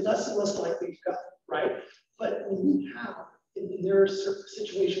away, you're less and less likely to go, right? But when you have, in their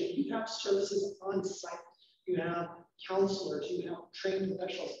situation, you have services on site, you have counselors, you have trained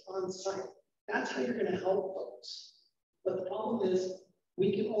professionals on site. That's how you're going to help folks. But the problem is,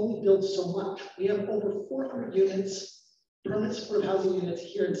 we can only build so much. We have over 400 units. Permanent supportive housing units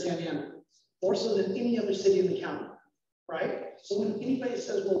here in Santa Ana, more so than any other city in the county, right? So when anybody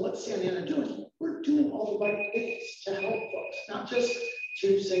says, well, what's Santa Ana doing? We're doing all the right things to help folks, not just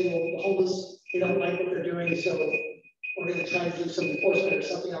to say, well, the homeless, we don't like what they're doing, so we're going to try to do some enforcement or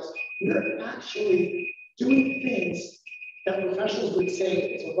something else. We're actually doing things that professionals would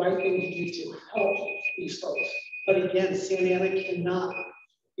say is the right thing to do to help these folks. But again, Santa Ana cannot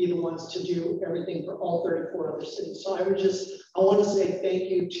be the ones to do everything for all 34 other cities. So I want to say thank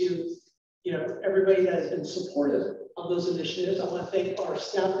you to, everybody that has been supportive of those initiatives. I want to thank our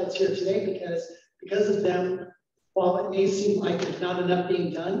staff that's here today because of them, while it may seem like there's not enough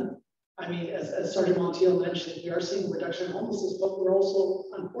being done, I mean, as Sergeant Montiel mentioned, we are seeing a reduction in homelessness, but we're also,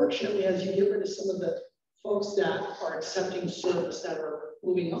 unfortunately, as you get rid of some of the folks that are accepting service that are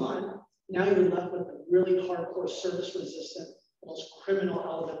moving on, now you're left with a really hardcore service resistant, most criminal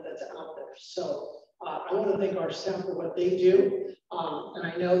element that's out there. So I want to thank our staff for what they do. And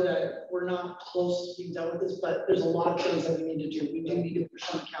I know that we're not close to being done with this, but there's a lot of things that we need to do. We do need to push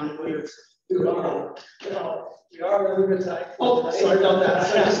on county leaders through we are a little bit tight. Oh, sorry about that.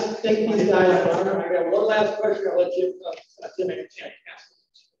 So just thank these guys. I got one last question. I'll let you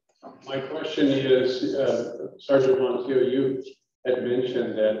My question is, Sergeant Montiel, you had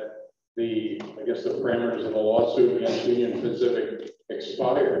mentioned that I guess the parameters of the lawsuit against Union Pacific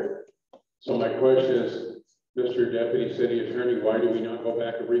expired. So my question is, Mr. Deputy City Attorney, why do we not go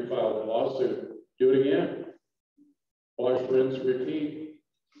back and refile the lawsuit? Do it again. Wash, rinse, repeat.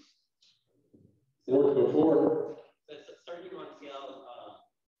 Worked before. As Sergeant Montiel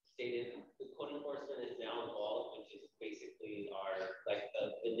stated, the code enforcement is now involved, which is basically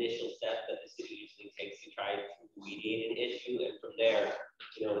the initial step that the city usually takes to try to mediate an issue, and from there,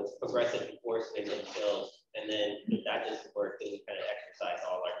 it's progressive enforcement and then if that doesn't work, then we kind of exercise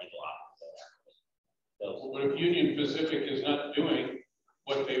all our legal options. So, well, if Union Pacific is not doing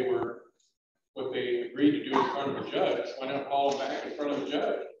what they agreed to do in front of a judge, why not call them back in front of the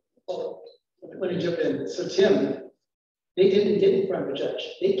judge? Well, let me jump in. So Tim, they didn't get in front of a judge.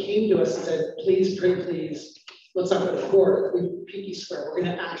 They came to us and said, please, please, let's not go to court. We pinky swear. We're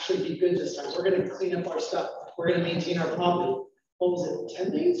going to actually be good this time. We're going to clean up our stuff. We're going to maintain our property. What was it,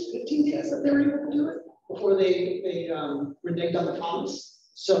 10 days, 15 days that they were able to do it before they reneged on the promise?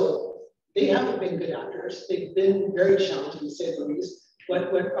 So they haven't been good actors. They've been very challenging, to say the least.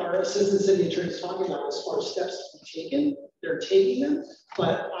 what our assistant city attorney is talking about as far as steps to be taken, they're taking them.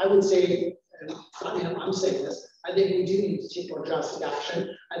 But I would say, and it's not me, I'm saying this, I think we do need to take more drastic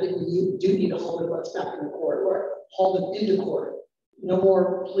action. I think we do need to hold the butts back in the court or haul them into court. No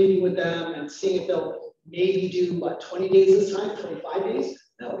more pleading with them and seeing if they'll maybe do what, 20 days this time, 25 days?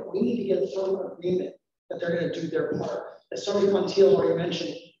 No, we need to get a firm agreement that they're going to do their part. As Sergeant Montiel already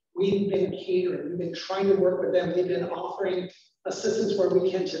mentioned, we've been catering, we've been trying to work with them, we've been offering assistance where we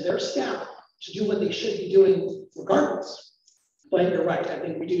can to their staff to do what they should be doing regardless. But you're right, I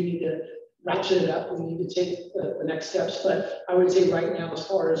think we do need to ratchet it up, we need to take the next steps. But I would say right now, as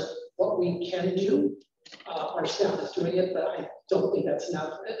far as what we can do, our staff is doing it, but I don't think that's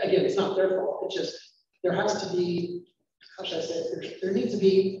enough. Again, it's not their fault, it's just, there has to be, how should I say it? There needs to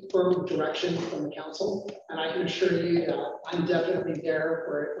be firm direction from the council. And I can assure you that I'm definitely there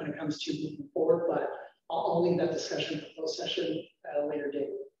for it when it comes to moving forward, but I'll leave that discussion for closed session at a later date.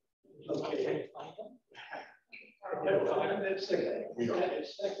 Okay.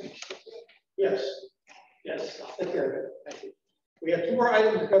 Yes, yes, I'll take care of it. Thank you. We have two more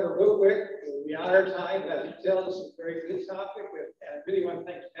items to cover real quick. We'll be out of time. As you tell, this is a very good topic. And I really want to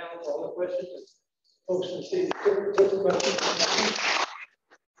thank the panel for all the questions and folks in the city took the questions.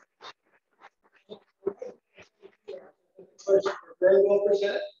 Questions were very well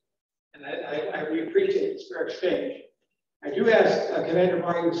presented, and we appreciate this fair exchange. I do ask Commander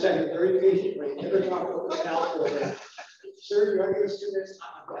Mario II, very patiently, never talk about the council program. Sir, you want to give us 2 minutes?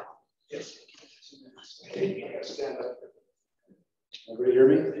 Yes. Okay, stand up. Everybody hear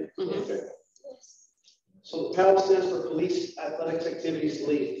me? Okay. So the PAL stands for Police Athletics Activities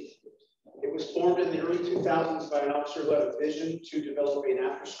League. It was formed in the early 2000s by an officer who had a vision to develop an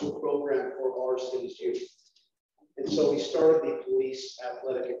after-school program for our city's youth. And so we started the Police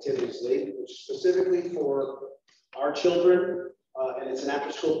Athletic Activities League, which is specifically for our children, and it's an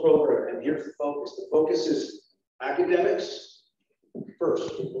after-school program. And here's the focus. The focus is academics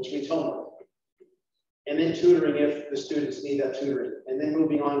first, which means homework, and then tutoring if the students need that tutoring, and then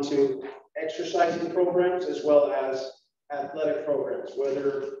moving on to exercising programs as well as athletic programs,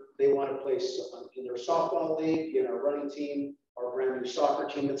 whether they want to play in their softball league, in our running team, our brand new soccer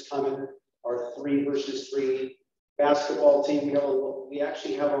team that's coming, our 3 versus 3 basketball team. We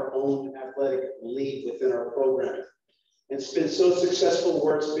actually have our own athletic league within our program. It's been so successful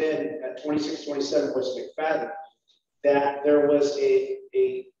where it's been at 2627 West McFadden that there was a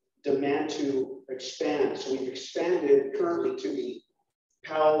demand to expand. So we've expanded currently to the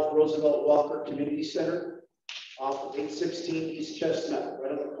Powell Roosevelt Walker Community Center off of 816 East Chestnut,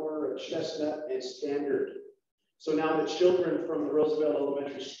 right on the corner of Chestnut and Standard. So now the children from the Roosevelt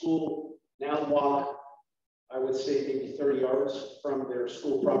Elementary School now walk, I would say maybe 30 yards from their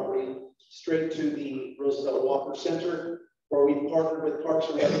school property straight to the Roosevelt Walker Center, where we partnered with Parks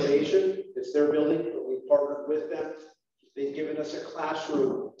and Recreation. It's their building, but we partnered with them. They've given us a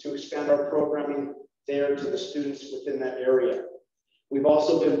classroom to expand our programming there to the students within that area. We've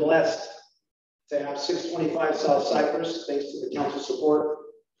also been blessed to have 625 South Cypress, thanks to the council support,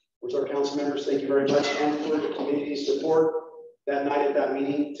 which our council members, thank you very much, and for the community support that night at that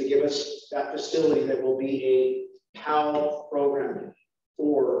meeting to give us that facility that will be a POW program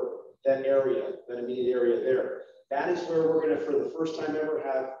for that area, that immediate area there. That is where we're going to, for the first time ever,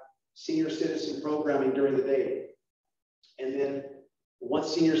 have senior citizen programming during the day. And then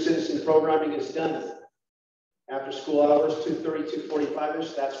once senior citizen programming is done, after school hours, 2:30,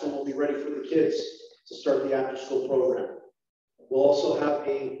 2:45-ish, that's when we'll be ready for the kids to start the after school program. We'll also have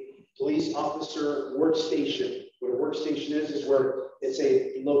a police officer workstation. What a workstation is where it's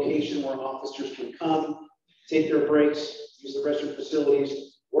a location where officers can come, take their breaks, use the restroom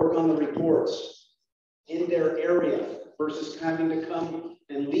facilities, work on the reports in their area versus having to come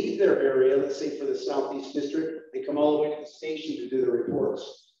and leave their area, let's say for the Southeast District, they come all the way to the station to do the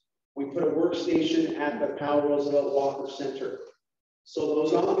reports. We put a workstation at the Powell Roosevelt Walker Center. So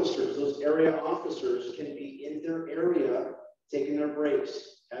those officers, those area officers can be in their area, taking their breaks,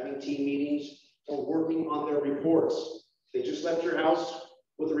 having team meetings, or working on their reports. They just left your house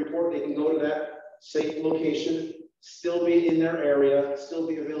with a report, they can go to that safe location, still be in their area, still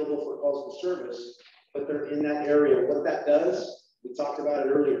be available for calls for service, but they're in that area. What that does, we talked about it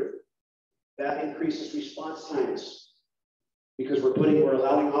earlier, that increases response times because we're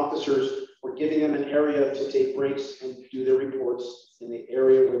allowing officers, we're giving them an area to take breaks and do their reports in the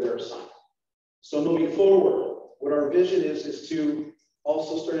area where they're assigned. So moving forward, what our vision is to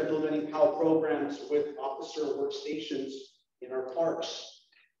also start implementing POW programs with officer workstations in our parks.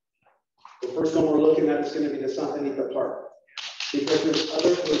 The first one we're looking at is going to be the Santa Anita Park, because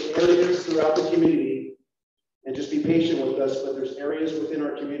there's areas throughout the community and just be patient with us, but there's areas within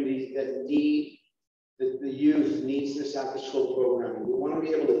our community that need, the youth needs this after-school programming. We want to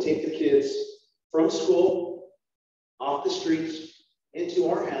be able to take the kids from school, off the streets, into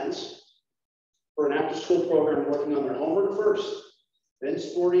our hands for an after-school program, working on their homework first, then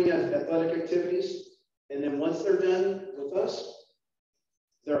sporting and athletic activities, and then once they're done with us,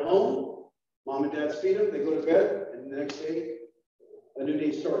 they're home, mom and dad feed them, they go to bed, and the next day, a new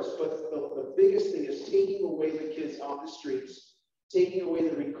day starts. But the biggest thing is taking away the kids off the streets, taking away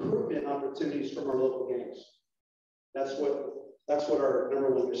the recruitment opportunities from our local gangs. That's what our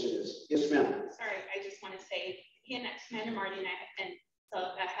 #1 mission is. Yes, ma'am. Sorry, I just want to say, he and Commander Marty and I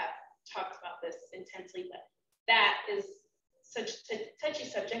have talked about this intensely, but that is such a touchy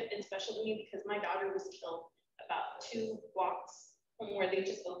subject, and special to me because my daughter was killed about 2 blocks from where they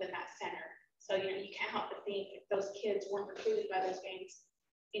just opened that center. So, you know, you can't help but think if those kids weren't recruited by those gangs,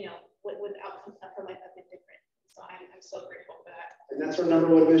 you know, would outcomes of her life have been different. So I'm so grateful for that. And that's our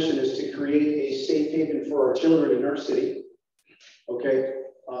 #1 mission, is to create a safe haven for our children in our city, okay?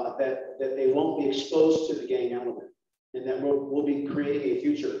 That they won't be exposed to the gang element, and that we'll be creating a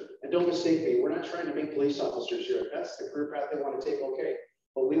future. And don't mistake me, we're not trying to make police officers here. If that's the career path they want to take, okay.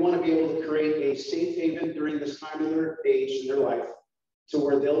 But we want to be able to create a safe haven during this time of their age in their life, to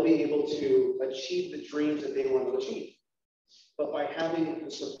where they'll be able to achieve the dreams that they want to achieve, but by having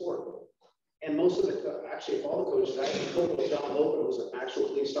the support. And most of the, actually, if all the coaches, I think Coach John Logan was an actual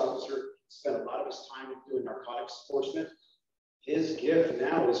police officer, spent a lot of his time doing narcotics enforcement. His gift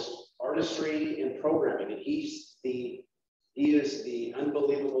now is artistry and programming, and he is the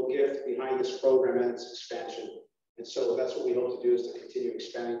unbelievable gift behind this program and its expansion. And so that's what we hope to do, is to continue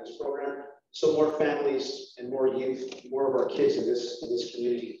expanding this program, so more families and more youth, more of our kids in this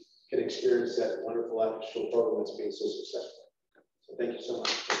community can experience that wonderful after-school program that's being so successful. So thank you so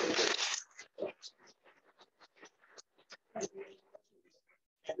much.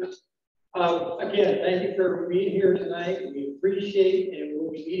 Again, thank you for being here tonight. We appreciate, and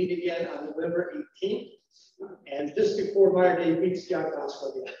we'll be meeting again on November 18th. And just before my day beats John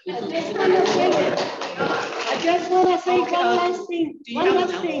Bosco again. I just want to say one last thing. One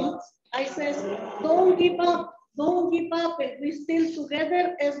last thing. I says, don't give up. Don't give up. If we still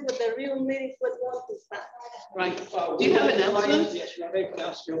together, as with the real meaning was want to start. Right. Do you have announcements? Yes, you want to make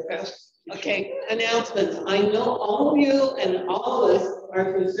announcements real fast? Okay, announcements. I know all of you and all of us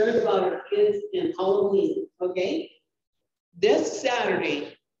are concerned about our kids in Halloween, okay? This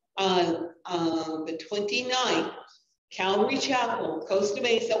Saturday, on the 29th, Calvary Chapel, Costa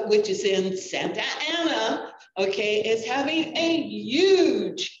Mesa, which is in Santa Ana, okay, is having a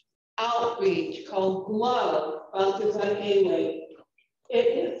huge outreach called GLOW, Baptized Gateway.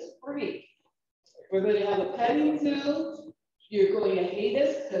 It is free. We're going to have a petting zoo. You're going to hate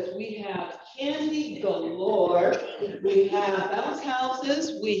us because we have candy galore. We have bounce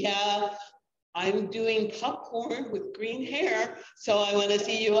houses. We have, I'm doing popcorn with green hair, so I want to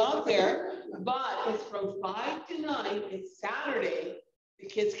see you out there. But it's from 5 to 9. It's Saturday. The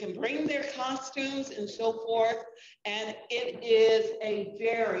kids can bring their costumes and so forth. And it is a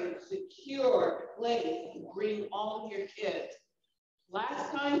very secure place to bring all your kids.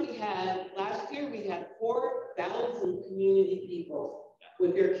 Last year we had 4,000 community people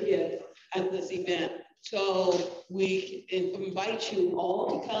with their kids at this event. So we invite you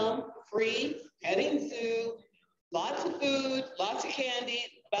all to come, free, petting zoo, lots of food, lots of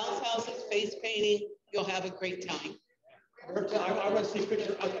candy, bounce houses, face painting. You'll have a great time. I want to see a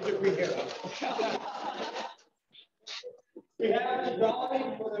picture of the green hair. We have the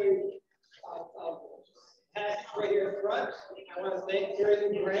drawing for the package right here in front. I want to thank Terry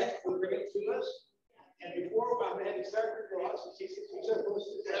and Grant for bringing it to us. And before I'm going to start the draws, yes,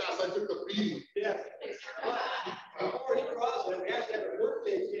 I took the beating. Yeah. Before he draws it, we actually have a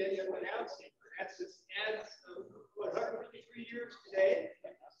birthday kid that went out. That's his dad's 153 years today.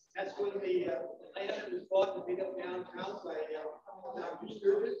 That's when the land was bought to pick up downtown by Dr.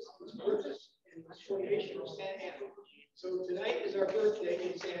 Sturgis. It was purchased in the donation of Santa Ana. So tonight is our birthday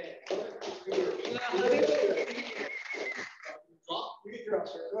in Santa Ana. 153 years. You can draw,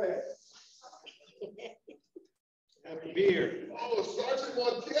 sir. Go ahead. Happy to be here. Oh, Sergeant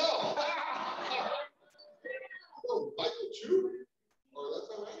Montiel. Oh, Michael Chu? Oh, that's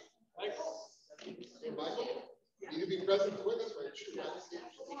all right. Michael? Hey, Michael? You need to be present to witness, right? Chu, right?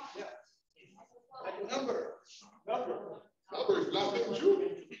 Yeah. Number is last name Chu?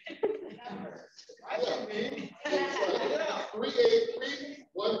 I think me.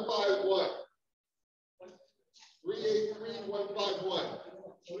 383151. 383151.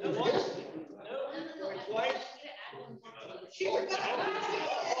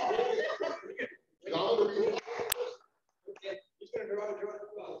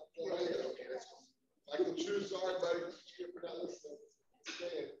 222, sorry, buddy. You're not listening.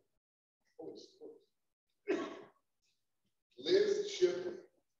 Stand. Liz Shipley.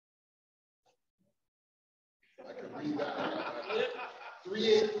 I can read that.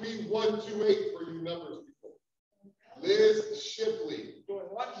 383128 for you numbers people. Liz Shipley.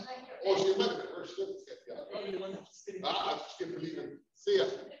 Oh, she might have been her Shipley. I just can't believe it. See ya.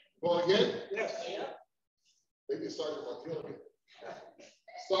 Go again? Yes. Maybe Sergeant Martino.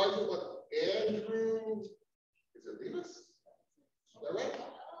 Sergeant Andrew. Is it Rivas? Is that right?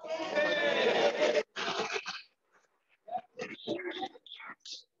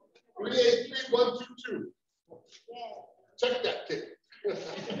 383122. Check that ticket.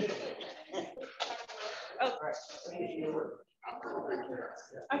 I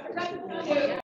forgot to tell you.